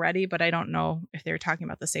Jefferson already, but I don't know if they were talking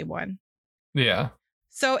about the same one. Yeah.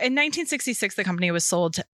 So in 1966, the company was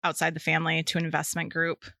sold outside the family to an investment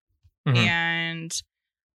group. Mm-hmm. And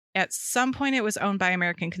at some point, it was owned by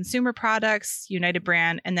American Consumer Products, United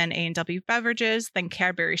Brand, and then A&W Beverages, then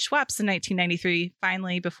Cadbury Schweppes in 1993,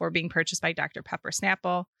 finally, before being purchased by Dr. Pepper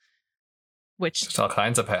Snapple. Which just all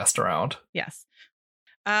kinds of passed around. Yes.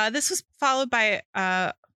 This was followed by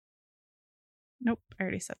nope, I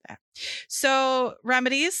already said that. So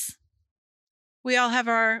remedies. We all have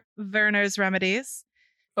our Vernors remedies.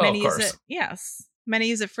 Many of course. Use it, yes. Many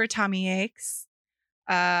use it for tummy aches.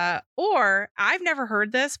 Or I've never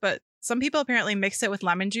heard this, but some people apparently mix it with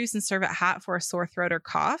lemon juice and serve it hot for a sore throat or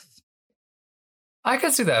cough. I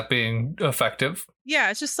could see that being effective. Yeah,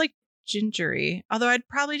 it's just like gingery. Although I'd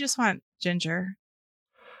probably just want ginger.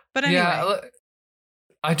 But anyway. Yeah,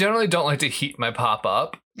 I generally don't like to heat my pop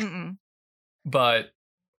up. Mm-mm. But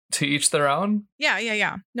to each their own.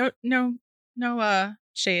 Yeah. No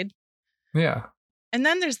shade. Yeah. And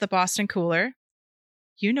then there's the Boston Cooler.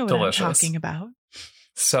 You know what Delicious. I'm talking about.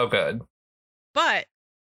 So good. But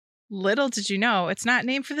little did you know, it's not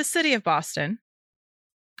named for the city of Boston.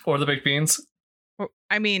 Or the baked beans.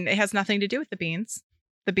 I mean, it has nothing to do with the beans.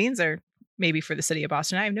 The beans are maybe for the city of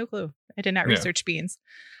Boston. I have no clue. I did not research beans.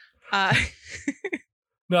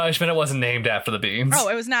 No, I just meant it wasn't named after the beans. Oh,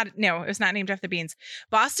 it was not. No, it was not named after the beans.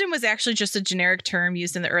 Boston was actually just a generic term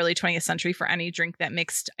used in the early 20th century for any drink that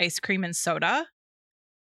mixed ice cream and soda.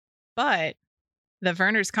 But the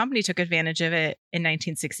Vernors Company took advantage of it in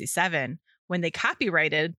 1967 when they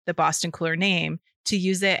copyrighted the Boston Cooler name to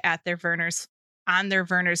use it at their Vernors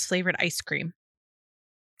flavored ice cream.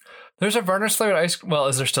 There's a Vernors flavored ice cream. Well,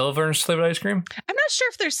 is there still a Vernors flavored ice cream? I'm not sure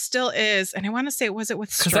if there still is. And I want to say, was it with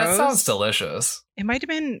Stroh's? Because that sounds delicious. It might have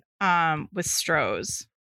been with Stroh's.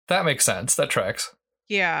 That makes sense. That tracks.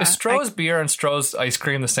 Yeah. Is Stroh's beer and Stroh's ice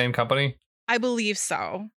cream the same company? I believe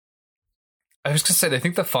so. I was going to say, I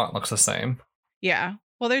think the font looks the same. Yeah.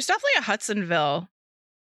 Well, there's definitely a Hudsonville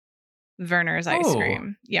Vernors ice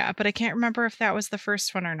cream. Yeah, but I can't remember if that was the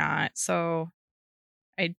first one or not. So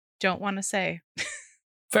I don't want to say.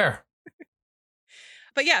 Fair.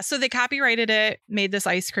 But yeah, so they copyrighted it, made this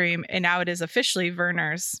ice cream, and now it is officially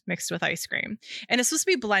Vernors mixed with ice cream. And it's supposed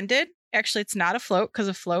to be blended. Actually, it's not a float because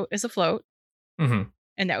a float is a float. Mm-hmm.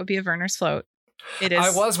 And that would be a Vernors float. It is.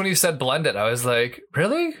 I was when you said blended. I was like,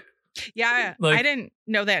 really? Yeah, I didn't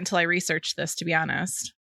know that until I researched this, to be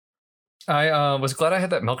honest. I was glad I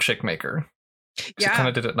had that milkshake maker. Yeah. It kind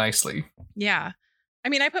of did it nicely. Yeah. I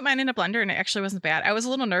mean, I put mine in a blender and it actually wasn't bad. I was a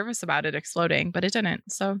little nervous about it exploding, but it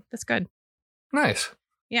didn't. So that's good. Nice.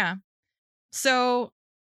 Yeah. So,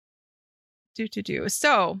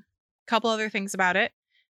 So, a couple other things about it.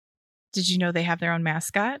 Did you know they have their own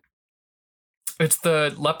mascot? It's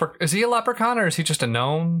the leprechaun. Is he a leprechaun or is he just a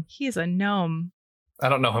gnome? He is a gnome. I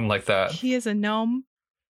don't know him like that. He is a gnome.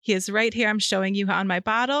 He is right here. I'm showing you on my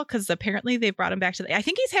bottle because apparently they brought him back to I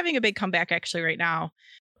think he's having a big comeback actually right now.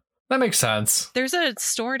 That makes sense. There's a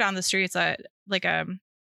store down the street. It's a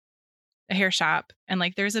hair shop. And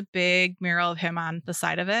like there's a big mural of him on the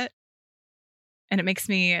side of it. And it makes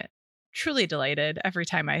me truly delighted every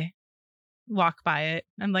time I walk by it.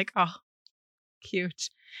 I'm like, oh, cute.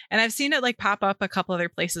 And I've seen it like pop up a couple other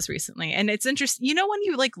places recently. And it's interesting. You know, when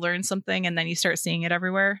you like learn something and then you start seeing it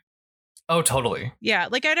everywhere? Oh, totally. Yeah.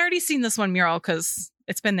 Like I'd already seen this one mural because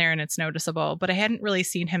it's been there and it's noticeable, but I hadn't really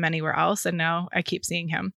seen him anywhere else. And now I keep seeing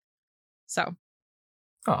him. So.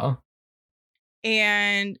 Oh.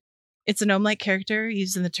 And it's a gnome-like character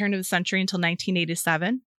used in the turn of the century until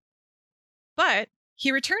 1987. But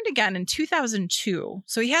he returned again in 2002.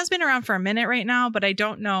 So he has been around for a minute right now, but I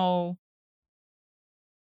don't know.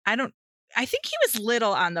 I think he was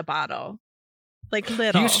little on the bottle. Like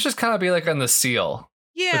little. He used to just kind of be like on the seal.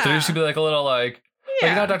 Yeah. Like there used to be like a little like you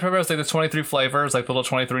know, Dr. Pepper has like the 23 flavors, like the little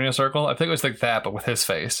 23 in a circle. I think it was like that, but with his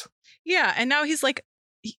face. Yeah. And now he's like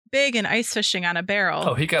big and ice fishing on a barrel.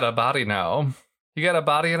 Oh, he got a body now. He got a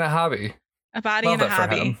body and a hobby. A body Love and a that for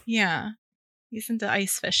hobby. him. Yeah. He's into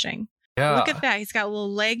ice fishing. Yeah. Look at that. He's got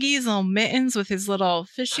little leggies, little mittens with his little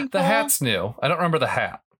fishing pole. The hat's new. I don't remember the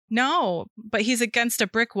hat. No, but he's against a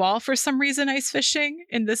brick wall for some reason ice fishing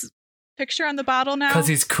in this picture on the bottle now. Because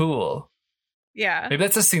he's cool. Yeah. Maybe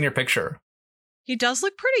that's a senior picture. He does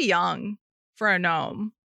look pretty young for a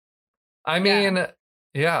gnome. I mean,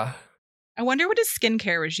 yeah. I wonder what his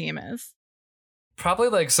skincare regime is. Probably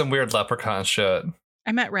like some weird leprechaun shit.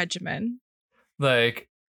 I meant regimen. Like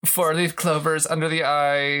 4-leaf clovers under the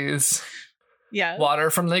eyes. Yeah. Water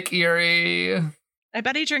from Lake Erie. I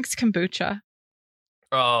bet he drinks kombucha.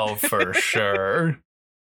 Oh, for sure.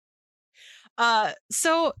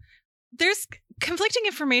 So there's conflicting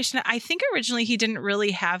information. I think originally he didn't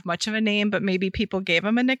really have much of a name, but maybe people gave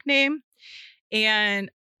him a nickname.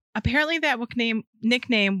 And apparently that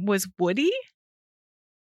nickname was Woody.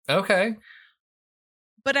 Okay.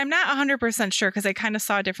 But I'm not 100% sure because I kind of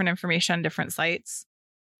saw different information on different sites.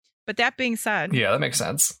 But that being said. Yeah, that makes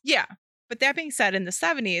sense. Yeah. But that being said, in the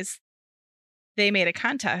 70s, they made a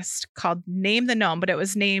contest called Name the Gnome, but it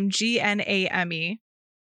was named GNAME.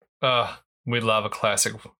 We love a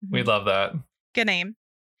classic. We love that. Good name.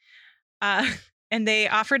 And they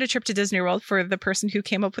offered a trip to Disney World for the person who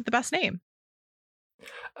came up with the best name.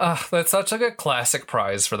 That's such like a classic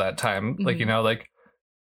prize for that time. Like, you know, like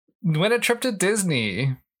win a trip to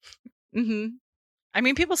Disney. Mm-hmm. I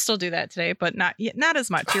mean, people still do that today, but not as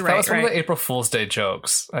much. You're That right. was one of the April Fool's Day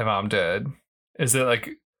jokes my mom did. Is it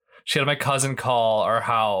like she had my cousin call our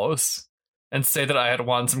house and say that I had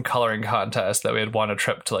won some coloring contest, that we had won a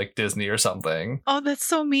trip to like Disney or something. Oh, that's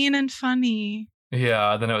so mean and funny.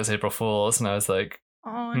 Yeah, then it was April Fool's, and I was like,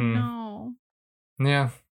 oh no. Yeah.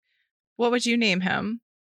 What would you name him?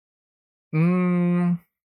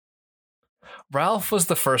 Ralph was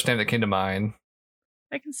the first name that came to mind.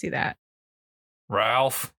 I can see that.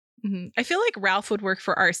 Ralph. Mm-hmm. I feel like Ralph would work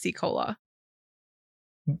for RC Cola.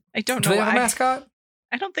 I don't know. Do they have a mascot?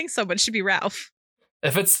 I don't think so, but it should be Ralph.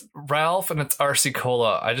 If it's Ralph and it's RC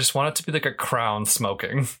Cola, I just want it to be like a crown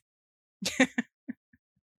smoking.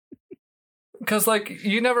 Because, like,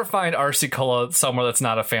 you never find RC Cola somewhere that's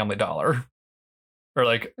not a Family Dollar. Or,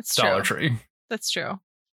 like, That's Dollar true. Tree. That's true.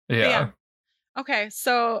 Yeah. Okay,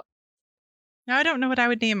 so now I don't know what I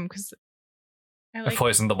would name him because I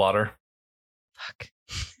poisoned the water. Fuck.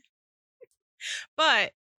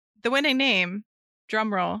 But the winning name,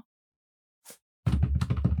 drum roll.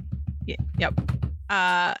 Yep.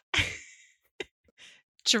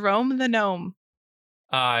 Jerome the Gnome.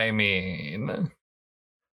 I mean,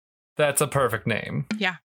 that's a perfect name.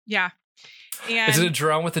 Yeah. And is it a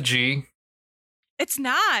Jerome with a G? It's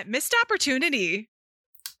not. Missed opportunity.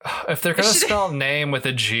 If they're going to spell name with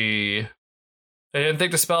a G, they didn't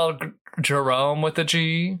think to spell Jerome with a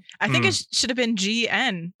G? I think it should have been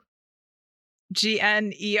GN.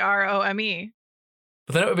 GNEROME.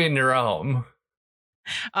 But then it would be Nerome.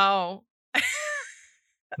 Oh.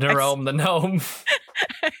 Nerome the Gnome.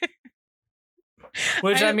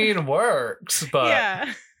 Which, I mean, works, but...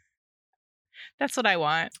 Yeah. That's what I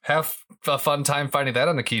want. Have a fun time finding that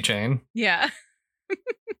on a keychain. Yeah.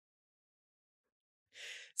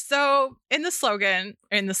 So, in the slogan,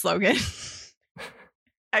 I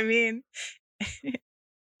mean,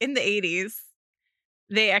 in the 80s,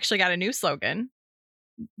 they actually got a new slogan.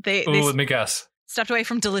 They let me guess. Stepped away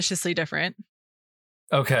from deliciously different.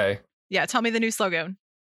 Okay. Yeah, tell me the new slogan.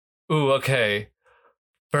 Ooh, okay.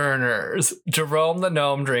 Burners. Jerome the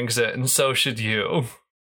Gnome drinks it, and so should you.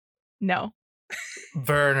 No.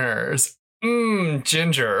 Burners.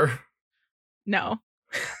 Ginger. No.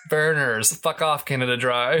 Burners. Fuck off, Canada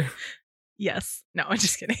Dry. Yes. No, I'm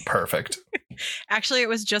just kidding. Perfect. Actually, it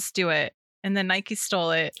was Just Do It. And then Nike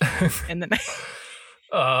stole it. And then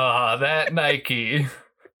that Nike.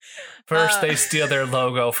 First, they steal their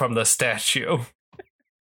logo from the statue.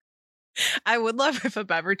 I would love if a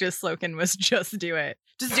beverage slogan was Just Do It.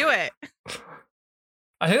 Just do it.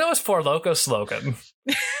 I think that was Four Loco's slogan.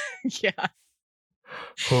 Yeah.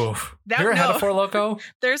 Oof. You're ahead of Four Loco?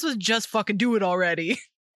 Theirs was just fucking do it already.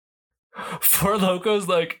 Four Loco's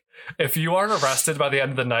like, if you aren't arrested by the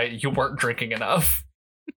end of the night, you weren't drinking enough.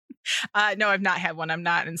 No, I've not had one. I'm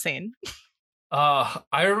not insane. I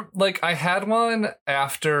had one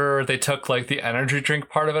after they took like the energy drink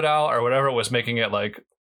part of it out or whatever it was, making it like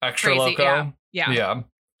extra Crazy, loco. Yeah.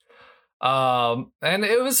 And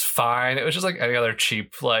it was fine. It was just like any other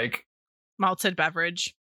cheap like malted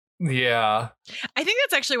beverage. Yeah. I think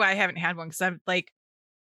that's actually why I haven't had one, because I'm like,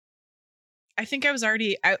 I think I was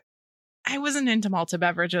already I wasn't into malted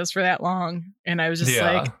beverages for that long, and I was just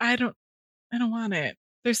like, I don't want it.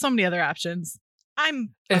 There's so many other options.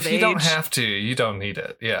 I'm if of you don't age. have to, you don't need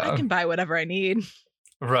it. Yeah. I can buy whatever I need.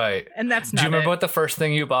 Right. And that's not Do you remember it. what the first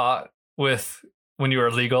thing you bought when you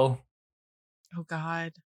were legal? Oh,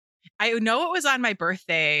 God. I know it was on my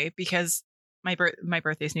birthday because my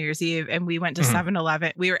birthday's New Year's Eve, and we went to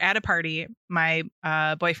 7-Eleven. We were at a party, my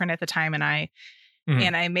boyfriend at the time and I,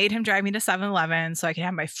 and I made him drive me to 7-Eleven so I could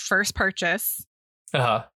have my first purchase.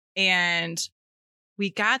 Uh-huh. And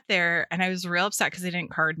we got there, and I was real upset because they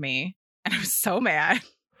didn't card me. And I was so mad.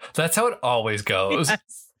 That's how it always goes.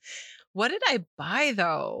 Yes. What did I buy,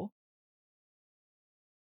 though?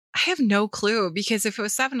 I have no clue, because if it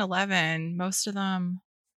was 7-Eleven, most of them...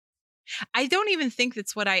 I don't even think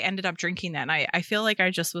that's what I ended up drinking that night. I feel like I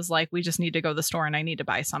just was like, we just need to go to the store and I need to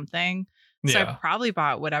buy something. So I probably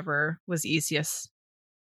bought whatever was easiest.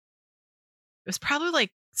 It was probably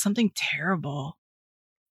like something terrible.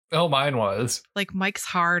 Oh, mine was. Like Mike's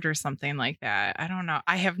Hard or something like that. I don't know.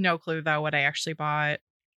 I have no clue, though, what I actually bought.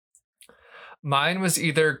 Mine was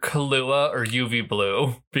either Kahlua or UV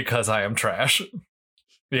Blue because I am trash.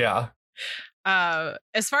 Yeah.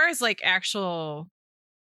 As far as like actual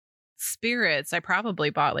spirits, I probably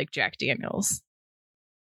bought like Jack Daniels.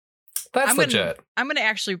 That's legit. I'm going to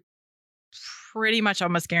actually pretty much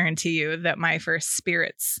almost guarantee you that my first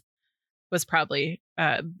spirits was probably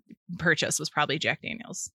purchase was probably Jack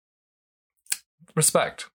Daniels.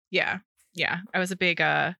 Respect. Yeah. I was a big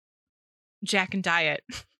Jack and Diet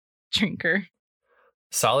drinker.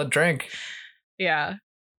 Solid drink. Yeah.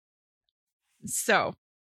 So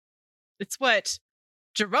it's what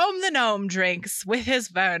Jerome the Gnome drinks with his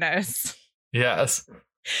bonus. Yes.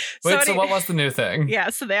 Wait, so what was the new thing? Yeah,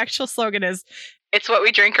 so the actual slogan is, it's what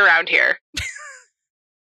we drink around here.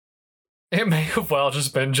 It may have well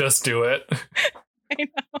just been just do it. I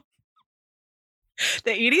know.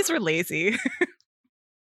 The 80s were lazy.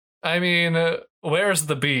 I mean, where's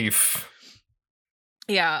the beef?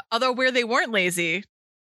 Yeah, although where they weren't lazy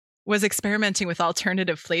was experimenting with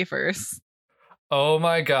alternative flavors. Oh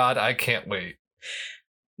my God, I can't wait.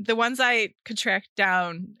 The ones I could track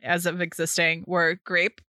down as of existing were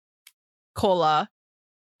grape, cola,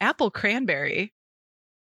 apple cranberry,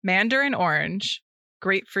 mandarin orange,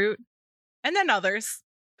 grapefruit, and then others,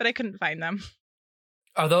 but I couldn't find them.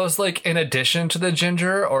 Are those like in addition to the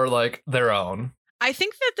ginger or like their own? I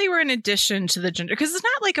think that they were in addition to the ginger, because it's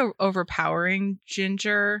not like a overpowering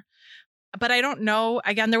ginger, but I don't know.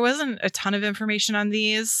 Again, there wasn't a ton of information on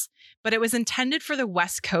these, but it was intended for the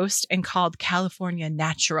West Coast and called California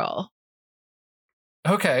Natural.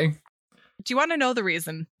 Okay. Do you want to know the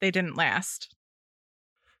reason they didn't last?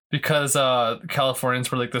 Because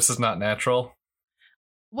Californians were like, this is not natural.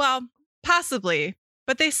 Well, possibly,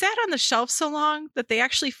 but they sat on the shelf so long that they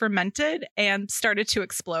actually fermented and started to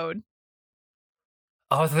explode.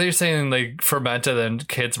 Oh, I thought you were saying they fermented and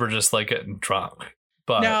kids were just like getting drunk.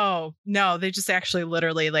 But no, they just actually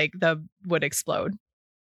literally like the would explode.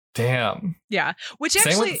 Damn. Yeah. Which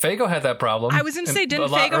Same actually, with Faygo had that problem. I was going to say, didn't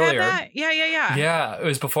Faygo have that? Yeah. Yeah. It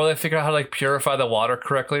was before they figured out how to like purify the water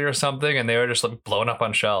correctly or something, and they were just like blown up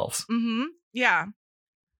on shelves. Mm-hmm. Yeah.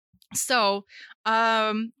 So,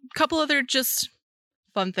 couple other just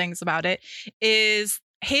fun things about it is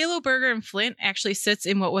Halo Burger in Flint actually sits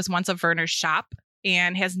in what was once a Verner's shop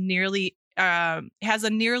and has a nearly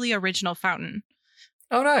original fountain.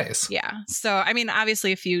 Oh, nice. Yeah. So, I mean,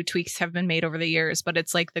 obviously a few tweaks have been made over the years, but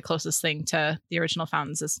it's like the closest thing to the original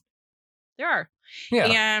fountains is there are. Yeah.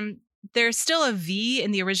 And there's still a V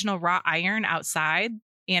in the original wrought iron outside.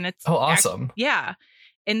 And it's awesome. Yeah.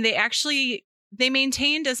 And they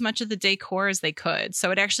maintained as much of the decor as they could.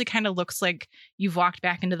 So it actually kind of looks like you've walked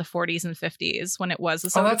back into the 40s and 50s when it was a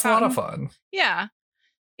soda that's fountain. A lot of fun. Yeah.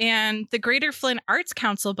 And the Greater Flint Arts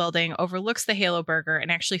Council building overlooks the Halo Burger and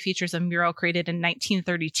actually features a mural created in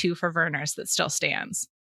 1932 for Verner's that still stands.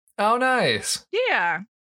 Oh, nice.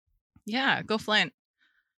 Yeah, go Flint.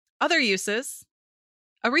 Other uses.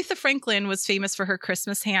 Aretha Franklin was famous for her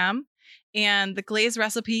Christmas ham, and the glaze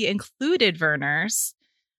recipe included Verner's.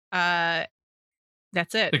 That's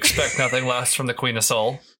it. Expect nothing less from the Queen of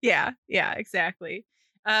Soul. Yeah, exactly.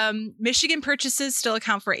 Michigan purchases still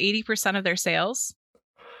account for 80% of their sales.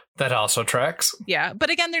 That also tracks. Yeah, but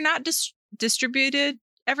again, they're not distributed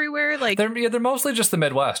everywhere. Like they're mostly just the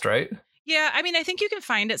Midwest, right? Yeah, I mean, I think you can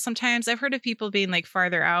find it sometimes. I've heard of people being like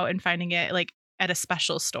farther out and finding it like at a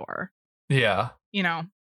special store. Yeah. You know.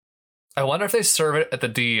 I wonder if they serve it at the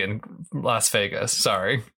D in Las Vegas.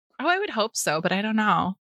 Sorry. Oh, I would hope so, but I don't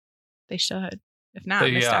know. They should. If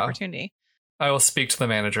not, missed opportunity. I will speak to the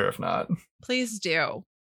manager if not. Please do.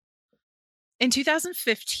 In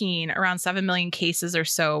 2015, around 7 million cases or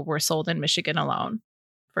so were sold in Michigan alone,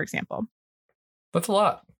 for example. That's a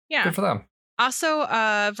lot. Yeah. Good for them. Also,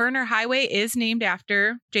 Werner Highway is named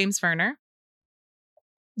after James Werner.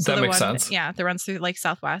 So that makes sense. Yeah, that runs through like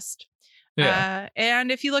Southwest. Yeah.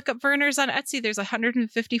 And if you look up Werner's on Etsy, there's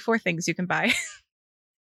 154 things you can buy.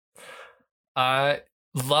 I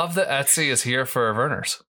love that Etsy is here for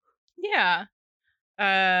Werner's. Yeah.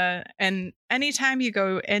 And anytime you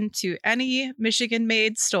go into any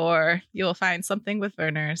Michigan-made store, you will find something with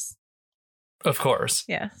Werner's. Of course.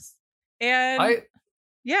 Yes. And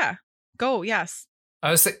yeah. Go, yes.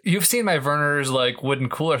 I was you've seen my Werner's like wooden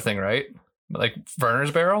cooler thing, right? Like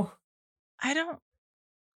Werner's barrel? I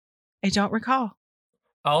don't recall.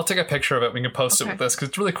 I'll take a picture of it. We can post it with this because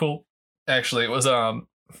it's really cool. Actually, it was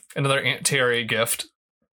another Aunt Terry gift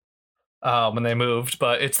when they moved,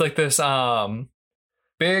 but it's like this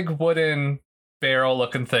big wooden barrel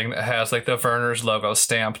looking thing that has like the Werner's logo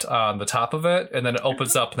stamped on the top of it, and then it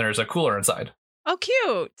opens up and there's a cooler inside. Oh,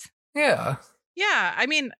 cute. Yeah. Yeah, I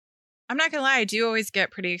mean, I'm not gonna lie, I do always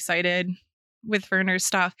get pretty excited with Werner's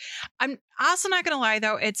stuff. I'm also not gonna lie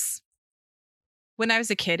though, it's when I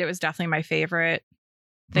was a kid, it was definitely my favorite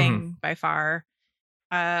thing by far.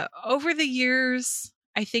 Over the years,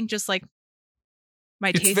 I think just like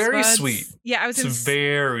my taste buds. It's very sweet. Yeah, it's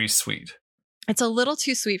very sweet. It's a little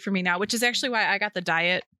too sweet for me now, which is actually why I got the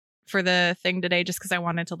diet for the thing today, just because I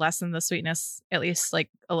wanted to lessen the sweetness at least like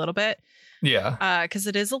a little bit. Yeah. Because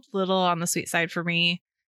it is a little on the sweet side for me,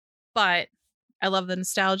 but I love the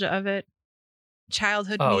nostalgia of it.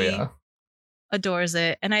 Childhood me adores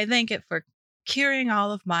it, and I thank it for curing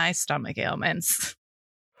all of my stomach ailments.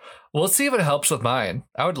 We'll see if it helps with mine.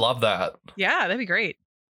 I would love that. Yeah, that'd be great.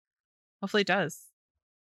 Hopefully it does.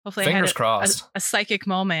 Hopefully Fingers I had crossed. A psychic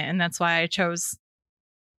moment, and that's why I chose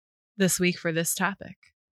this week for this topic.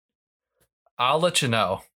 I'll let you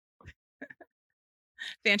know.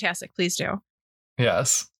 Fantastic. Please do.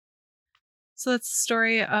 Yes. So that's the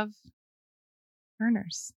story of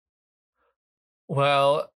Werner's.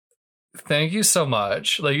 Well, thank you so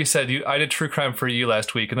much. Like you said, I did true crime for you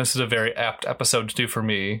last week, and this is a very apt episode to do for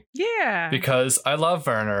me. Yeah. Because I love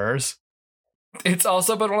Werner's. It's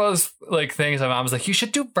also been one of those like things my mom's like, you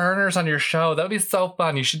should do Werner's on your show. That would be so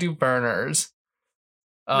fun. You should do Werner's.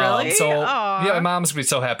 Really? So yeah, my mom's gonna be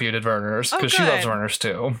so happy you did Werner's because she loves Werner's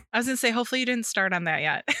too. I was gonna say, hopefully you didn't start on that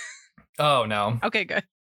yet. Oh no. Okay, good.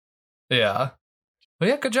 Yeah. But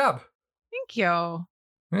yeah, good job. Thank you.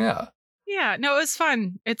 Yeah. Yeah. No, it was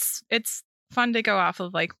fun. It's fun to go off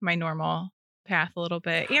of like my normal path a little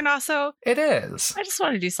bit. And also it is. I just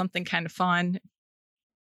want to do something kind of fun.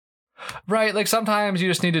 Right. Like sometimes you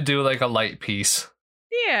just need to do like a light piece.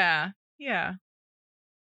 Yeah. Yeah.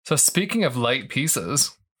 So speaking of light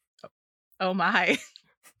pieces. Oh my.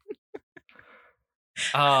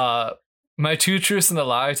 My two truths and a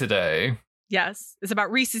lie today. Yes. It's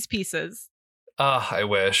about Reese's Pieces. I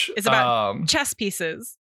wish. It's about chess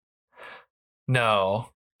pieces. No.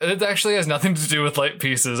 It actually has nothing to do with light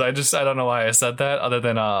pieces. I don't know why I said that other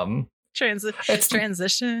than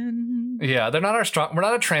transition. Yeah, we're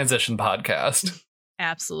not a transition podcast.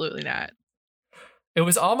 Absolutely not. It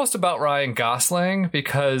was almost about Ryan Gosling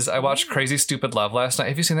because I watched Crazy Stupid Love last night.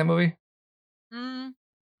 Have you seen that movie? I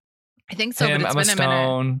think so, but it's Emma been a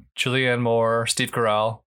Stone, minute. Julianne Moore, Steve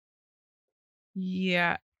Carell.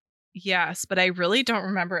 Yeah. Yes, but I really don't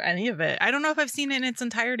remember any of it. I don't know if I've seen it in its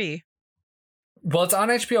entirety. Well, it's on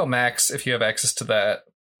HBO Max if you have access to that.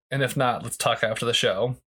 And if not, let's talk after the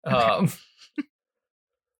show. Okay.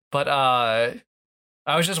 But I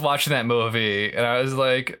was just watching that movie and I was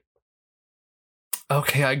like,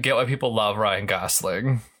 okay, I get why people love Ryan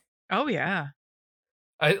Gosling. Oh, yeah.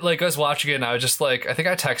 I was watching it and I was just like, I think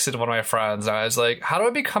I texted one of my friends and I was like, how do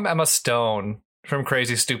I become Emma Stone from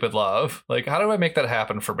Crazy Stupid Love? Like, how do I make that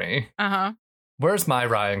happen for me? Uh-huh. Where's my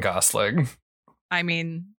Ryan Gosling? I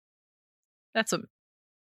mean, that's what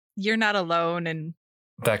you're not alone in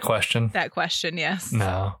that question. That question, yes.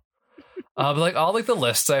 No. But like all like the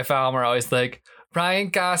lists I found were always like Ryan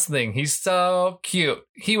Gosling, he's so cute.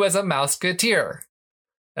 He was a Mouseketeer.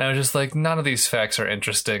 And I was just like, none of these facts are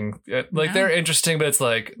interesting. They're interesting, but it's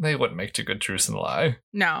like they wouldn't make too good truths and a lie.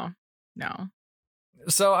 No.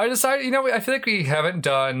 So I decided, I feel like we haven't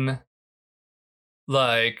done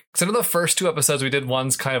like, because I know the first two episodes we did,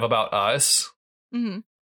 one's kind of about us. Mm-hmm.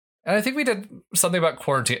 And I think we did something about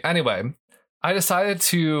quarantine. Anyway, I decided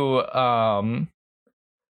to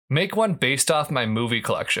make one based off my movie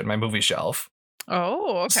collection, my movie shelf.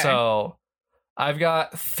 Oh, okay. So I've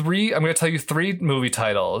got I'm going to tell you 3 movie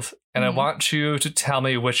titles, and I want you to tell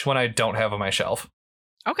me which one I don't have on my shelf.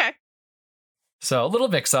 Okay. So a little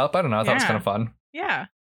mix up. I don't know. I thought it was kind of fun. Yeah.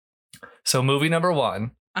 So movie number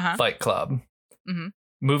 1, Fight Club. Mm-hmm.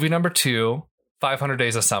 Movie number 2, 500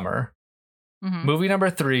 Days of Summer. Movie number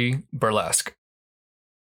 3, Burlesque.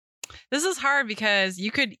 This is hard because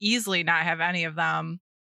you could easily not have any of them.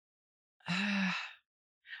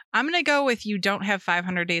 I'm going to go with You Don't Have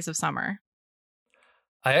 500 Days of Summer.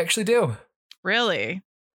 I actually do. Really?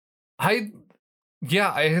 I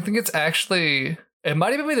think it's actually, it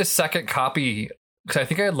might even be the second copy, because I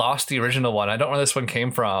think I lost the original one. I don't know where this one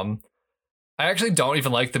came from. I actually don't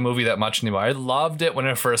even like the movie that much anymore. I loved it when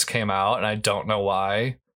it first came out, and I don't know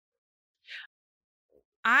why.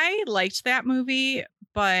 I liked that movie,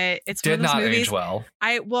 but it's did one of those not movies, age well.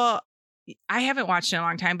 I haven't watched it in a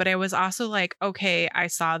long time, but I was also like, okay, I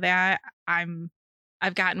saw that. I've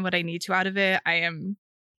gotten what I need to out of it. I am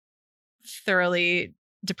thoroughly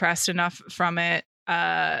depressed enough from it.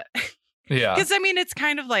 Yeah. Because I mean, it's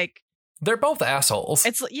kind of like, they're both assholes.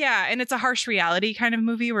 and it's a harsh reality kind of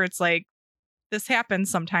movie where it's like, this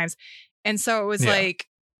happens sometimes. And so it was like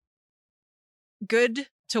good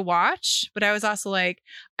to watch, but I was also like,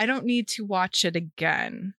 I don't need to watch it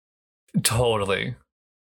again. Totally.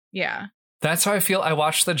 Yeah. That's how I feel. I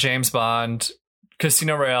watched the James Bond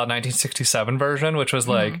Casino Royale 1967 version, which was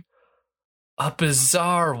like a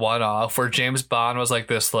bizarre one-off where James Bond was like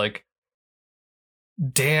this like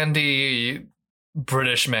dandy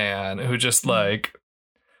British man who just like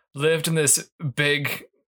lived in this big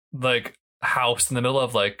like house in the middle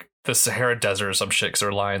of like the Sahara Desert or some shit, 'cause there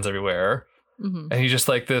were lions everywhere. And he's just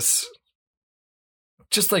like this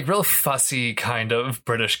just like real fussy kind of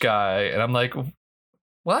British guy. And I'm like,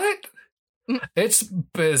 what? It's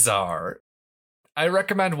bizarre. I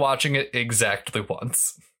recommend watching it exactly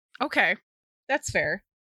once. Okay. That's fair.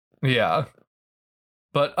 Yeah.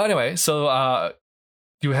 But anyway, so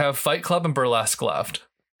you have Fight Club and Burlesque left.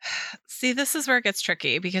 See, this is where it gets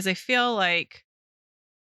tricky because I feel like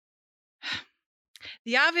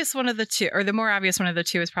the obvious one of the two, or the more obvious one of the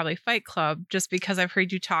two, is probably Fight Club, just because I've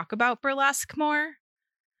heard you talk about Burlesque more.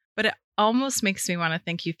 But it almost makes me want to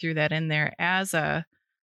think you threw that in there as a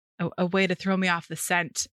way to throw me off the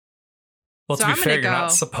scent. Well, so to be fair, you're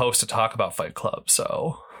not supposed to talk about Fight Club,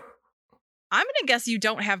 so I'm going to guess You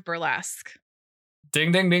Don't Have Burlesque.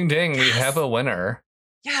 Ding, ding, ding, ding. Yes. We have a winner.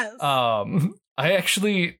 Yes. I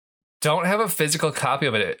actually don't have a physical copy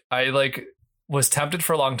of it. I like was tempted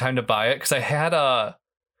for a long time to buy it because I had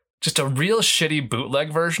just a real shitty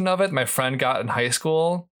bootleg version of it my friend got in high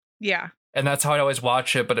school. Yeah. And that's how I'd always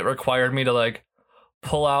watch it, but it required me to like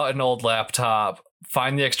pull out an old laptop,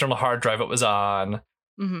 find the external hard drive it was on,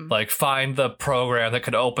 like find the program that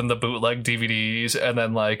could open the bootleg DVDs, and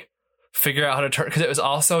then like figure out how to turn, because it was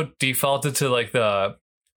also defaulted to like the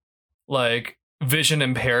like vision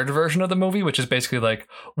impaired version of the movie, which is basically like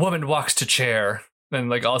woman walks to chair, then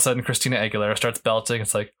like all of a sudden Christina Aguilera starts belting.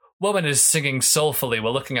 It's like woman is singing soulfully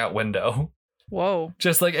while looking out window. Whoa.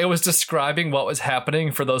 Just like it was describing what was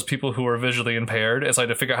happening for those people who were visually impaired. It's like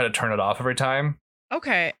to figure out how to turn it off every time.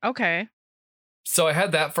 Okay. So I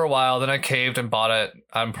had that for a while, then I caved and bought it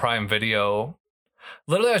on Prime Video.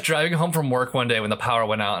 Literally, I was driving home from work one day when the power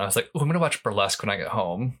went out, and I was like, oh, I'm going to watch Burlesque when I get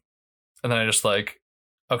home. And then I just like,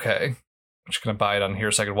 okay, I'm just going to buy it on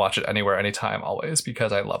here so I could watch it anywhere, anytime, always,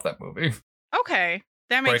 because I love that movie. Okay.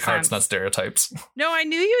 That makes Break sense. Hearts, Not Stereotypes. No, I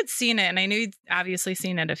knew you had seen it, and I knew you'd obviously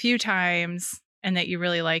seen it a few times, and that you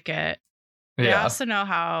really like it. But I also know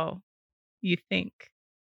how you think.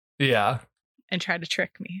 Yeah. And try to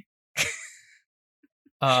trick me.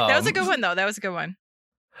 That was a good one, though. That was a good one.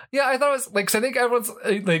 Yeah, I thought it was like, 'cause I think everyone's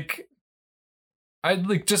like, I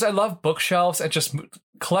love bookshelves and just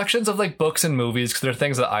collections of like books and movies because they're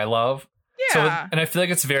things that I love. Yeah. So, and I feel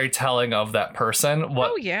like it's very telling of that person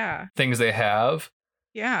what things they have.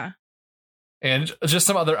 Yeah. And just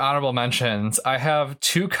some other honorable mentions. I have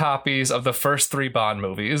 2 copies of the first 3 Bond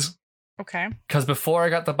movies. Okay. Because before I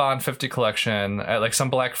got the Bond 50 collection, at like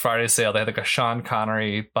some Black Friday sale, they had like a Sean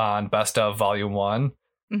Connery Bond Best of Volume 1.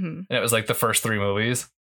 And it was like the first 3 movies.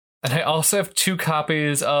 And I also have 2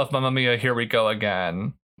 copies of Mamma Mia, Here We Go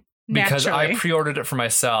Again. Because I pre-ordered it for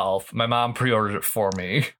myself. My mom pre-ordered it for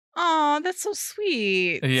me. Oh, that's so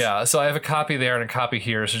sweet. Yeah, so I have a copy there and a copy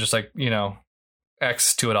here. So just like,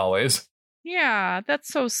 X to it always. Yeah, that's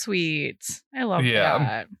so sweet. I love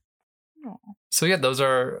that. Aww. So yeah, those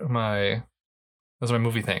are my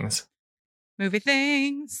movie things. Movie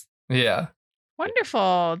things. Yeah.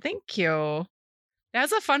 Wonderful. Thank you. That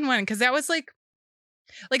was a fun one because that was like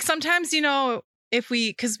sometimes,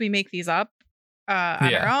 because we make these up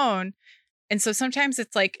on our own. And so sometimes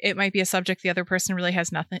it's like it might be a subject the other person really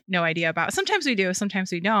has no idea about. Sometimes we do,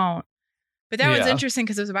 sometimes we don't. But that was interesting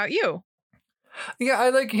because it was about you. Yeah,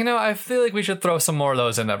 I feel like we should throw some more of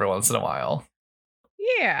those in every once in a while.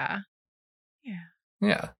 Yeah.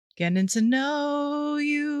 Getting to know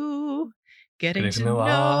you. Getting to know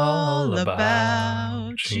all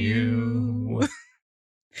about you.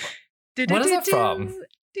 What is that from?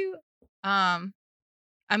 I'm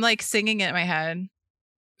like singing it in my head.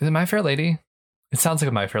 Is it My Fair Lady? It sounds like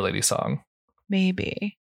a My Fair Lady song.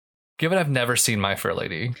 Maybe. Given I've never seen My Fair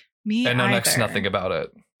Lady. Me and know either. next to nothing about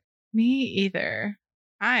it. Me either.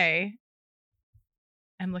 I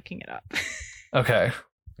am looking it up. Okay.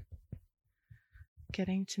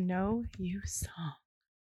 Getting to know you song.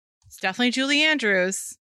 It's definitely Julie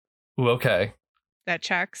Andrews. Ooh, okay. That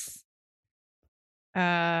checks.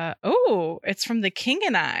 It's from The King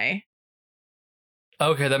and I.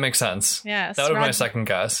 Okay, that makes sense. Yes. That would be my second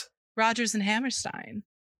guess. Rodgers and Hammerstein.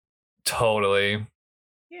 Totally.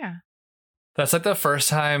 Yeah. That's like the first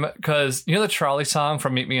time, because you know the trolley song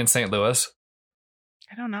from Meet Me in St. Louis?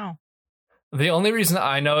 I don't know. The only reason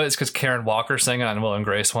I know it is because Karen Walker sang it on Will and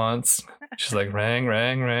Grace once. She's like, ring,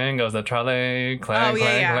 ring, ring, goes the trolley, clang,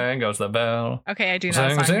 clang, clang, goes the bell. Okay, I do know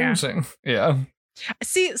sing, song, sing. Yeah.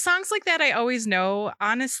 See, songs like that I always know.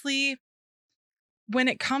 Honestly, when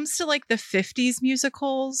it comes to like the 50s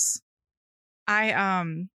musicals, I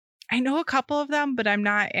know a couple of them, but I'm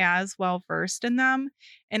not as well versed in them.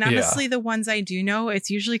 And honestly, the ones I do know, it's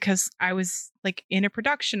usually because I was like in a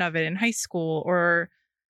production of it in high school or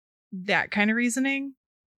that kind of reasoning.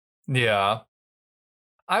 Yeah.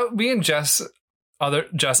 Me and Jess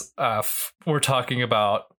were talking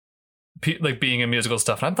about like being in musical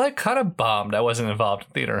stuff, and I'm like kind of bummed I wasn't involved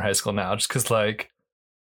in theater in high school now, just because like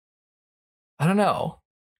I don't know,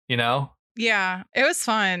 you know? Yeah, it was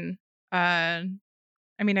fun. I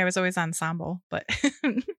mean, I was always ensemble, but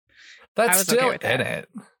that's still okay in it.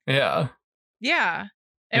 Yeah. Yeah.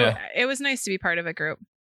 It was nice to be part of a group.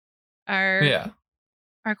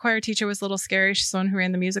 Our choir teacher was a little scary. She's the one who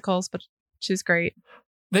ran the musicals, but she's great.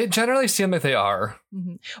 They generally seem like they are.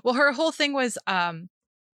 Mm-hmm. Well, her whole thing was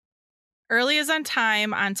early is on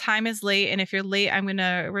time is late, and if you're late, I'm going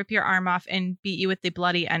to rip your arm off and beat you with the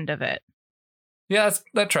bloody end of it. Yeah,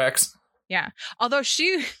 that tracks. Yeah. Although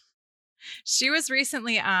she was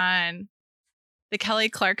recently on the Kelly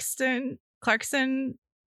Clarkson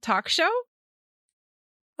talk show.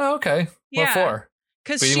 Oh, okay. Yeah. What for?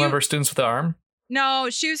 Beating one of her students with the arm? No,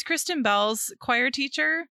 she was Kristen Bell's choir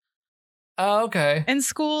teacher. Oh, okay. In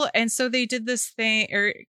school. And so they did this thing,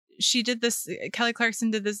 or she did this, Kelly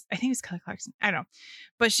Clarkson did this, I think it was Kelly Clarkson, I don't know.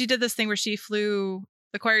 But she did this thing where she flew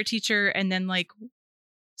the choir teacher and then like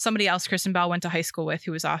somebody else Kristen Bell went to high school with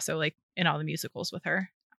who was also like in all the musicals with her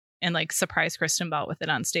and like surprised Kristen Bell with it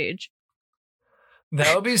on stage.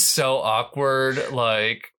 That would be so awkward.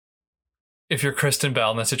 Like if you're Kristen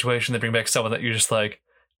Bell in that situation, they bring back someone that you just like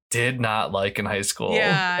did not like in high school.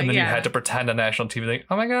 Yeah. And then you had to pretend on national TV like,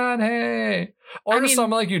 oh my God, hey. Or just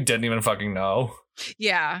someone like you didn't even fucking know.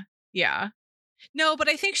 Yeah. Yeah. No, but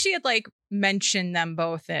I think she had like mentioned them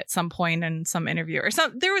both at some point in some interview or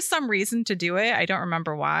there was some reason to do it. I don't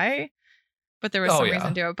remember why, but there was some reason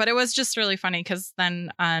to do it. But it was just really funny because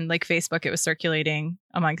then on like Facebook, it was circulating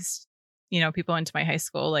amongst, people into my high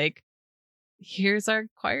school. Like, here's our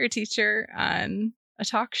choir teacher on a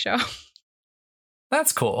talk show.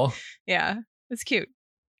 That's cool. Yeah, it's cute.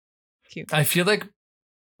 I feel like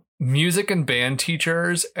music and band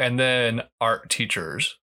teachers and then art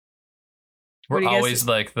teachers were always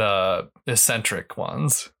like the eccentric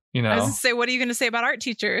ones, I was going to say, what are you going to say about art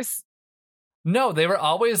teachers? No, they were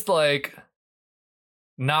always like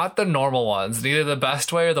not the normal ones, neither the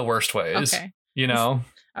best way or the worst ways. Okay.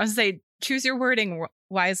 I was going to say, choose your wording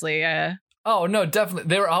wisely. Oh, no, definitely.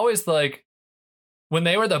 They were always like, when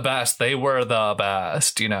they were the best, they were the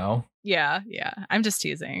best, Yeah, yeah. I'm just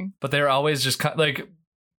teasing. But they were always just kind of like,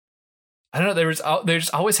 I don't know, they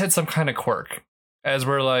just always had some kind of quirk. As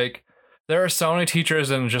we're like, there are so many teachers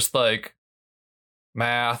in just like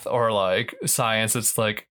math or like science. It's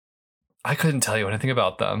like, I couldn't tell you anything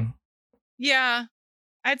about them. Yeah,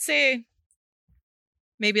 I'd say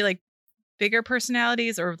maybe like bigger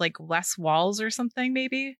personalities or like less walls or something,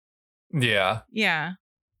 maybe. Yeah. Yeah.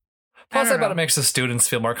 Plus, I bet it makes the students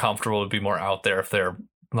feel more comfortable to be more out there if they're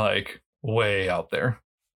like way out there.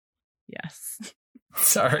 Yes.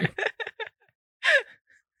 Sorry.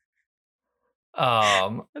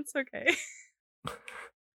 That's okay.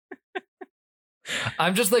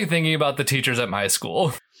 I'm just like thinking about the teachers at my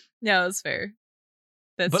school. Yeah, that's fair.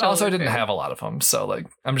 But totally also I didn't have a lot of them, so like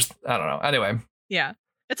I don't know. Anyway. Yeah.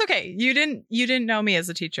 It's okay. You didn't know me as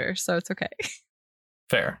a teacher, so it's okay.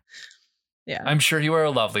 Fair. Yeah. I'm sure you were a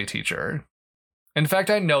lovely teacher. In fact,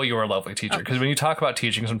 I know you were a lovely teacher because when you talk about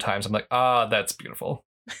teaching sometimes I'm like, that's beautiful.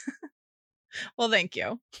 Well, thank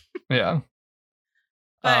you. Yeah.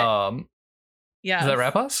 But, yeah. Does that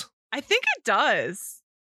wrap us? I think it does.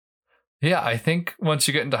 Yeah, I think once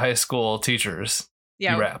you get into high school, teachers,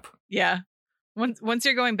 you rap. Yeah. Once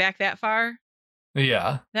you're going back that far.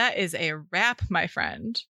 Yeah. That is a rap, my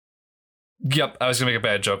friend. Yep. I was going to make a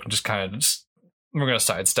bad joke and we're going to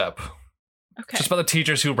sidestep. Okay. Just about the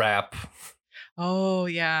teachers who rap. Oh,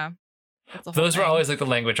 yeah. Those were always like the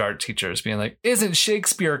language art teachers being like, isn't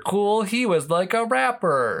Shakespeare cool? He was like a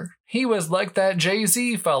rapper. He was like that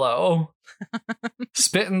Jay-Z fellow.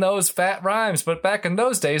 Spitting those fat rhymes, but back in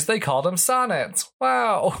those days, they called them sonnets.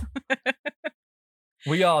 Wow.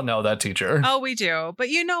 We all know that teacher. Oh, we do. But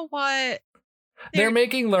you know what? They're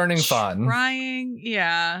making learning fun.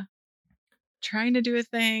 Trying to do a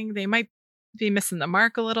thing. They might be missing the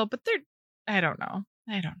mark a little, but I don't know.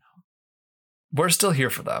 We're still here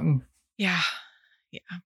for them. Yeah.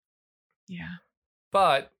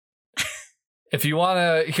 But if you want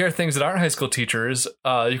to hear things that aren't high school teachers,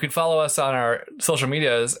 you can follow us on our social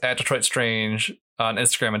medias at Detroit Strange on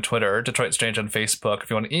Instagram and Twitter, Detroit Strange on Facebook.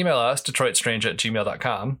 If you want to email us,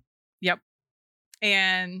 DetroitStrange@gmail.com. Yep.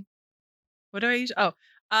 And what do I use?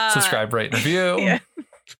 Subscribe, rate, and review. Yeah.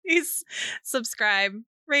 Please subscribe,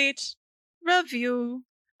 rate, review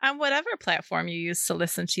on whatever platform you use to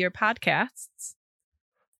listen to your podcasts.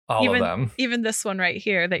 All of them. Even this one right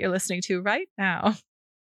here that you're listening to right now.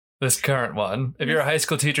 This current one. If you're a high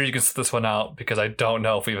school teacher, you can sit this one out because I don't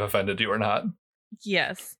know if we've offended you or not.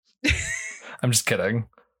 Yes. I'm just kidding.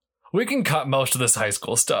 We can cut most of this high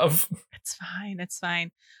school stuff. It's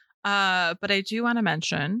fine. But I do want to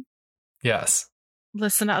mention. Yes.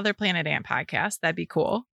 Listen to other Planet Ant podcasts. That'd be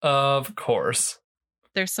cool. Of course.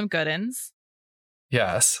 There's some good ones.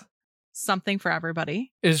 Yes. Something for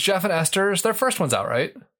everybody. Is Jeff and Esther's, their first one's out,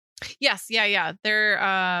 right? Yes. Yeah. They're,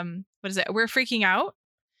 what is it? We're Freaking Out.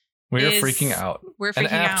 We're Freaking Out. We're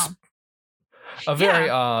Freaking Out. A very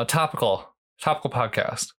topical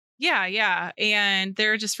podcast. Yeah. And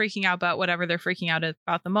they're just freaking out about whatever they're freaking out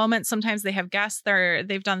about the moment. Sometimes they have guests.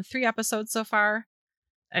 They've done 3 episodes so far.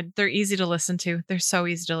 They're easy to listen to. They're so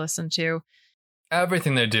easy to listen to.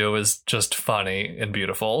 Everything they do is just funny and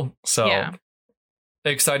beautiful. So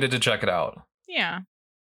excited to check it out. Yeah.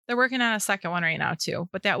 They're working on a second one right now too,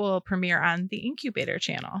 but that will premiere on the Incubator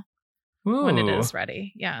channel. Ooh. When it is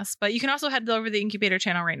ready. Yes. But you can also head over to the Incubator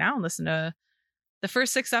channel right now and listen to the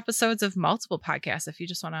first 6 episodes of multiple podcasts if you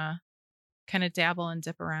just want to kind of dabble and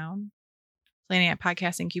dip around. Planet Ant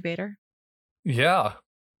Podcast Incubator. Yeah.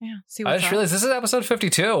 See I just realized this is episode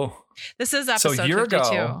 52. This is episode 52. So a year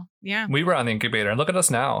ago, we were on the Incubator, and look at us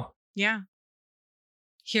now. Yeah.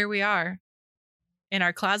 Here we are in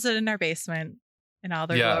our closet in our basement in all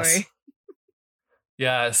their glory.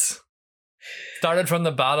 Yes. Started from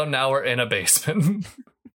the bottom, now we're in a basement.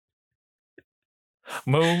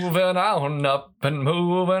 Moving on up and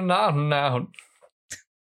moving on out.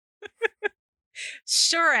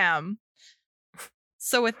 Sure am.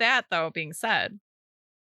 So with that, though, being said,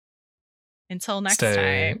 until next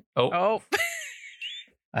time. Oh.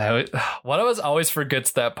 One of us always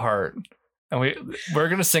forgets that part. And we're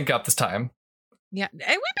going to sync up this time. Yeah. And we've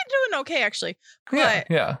been doing okay, actually. But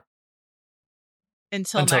yeah.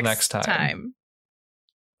 Until next time.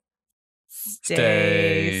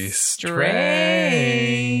 Stay strange.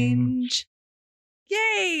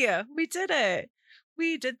 Yay! We did it.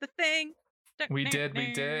 We did the thing. We did.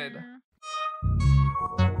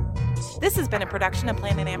 This has been a production of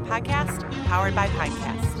Planet Ant Podcast, powered by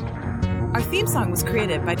Pinecast. Our theme song was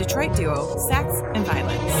created by Detroit duo Sax and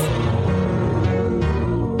Violence.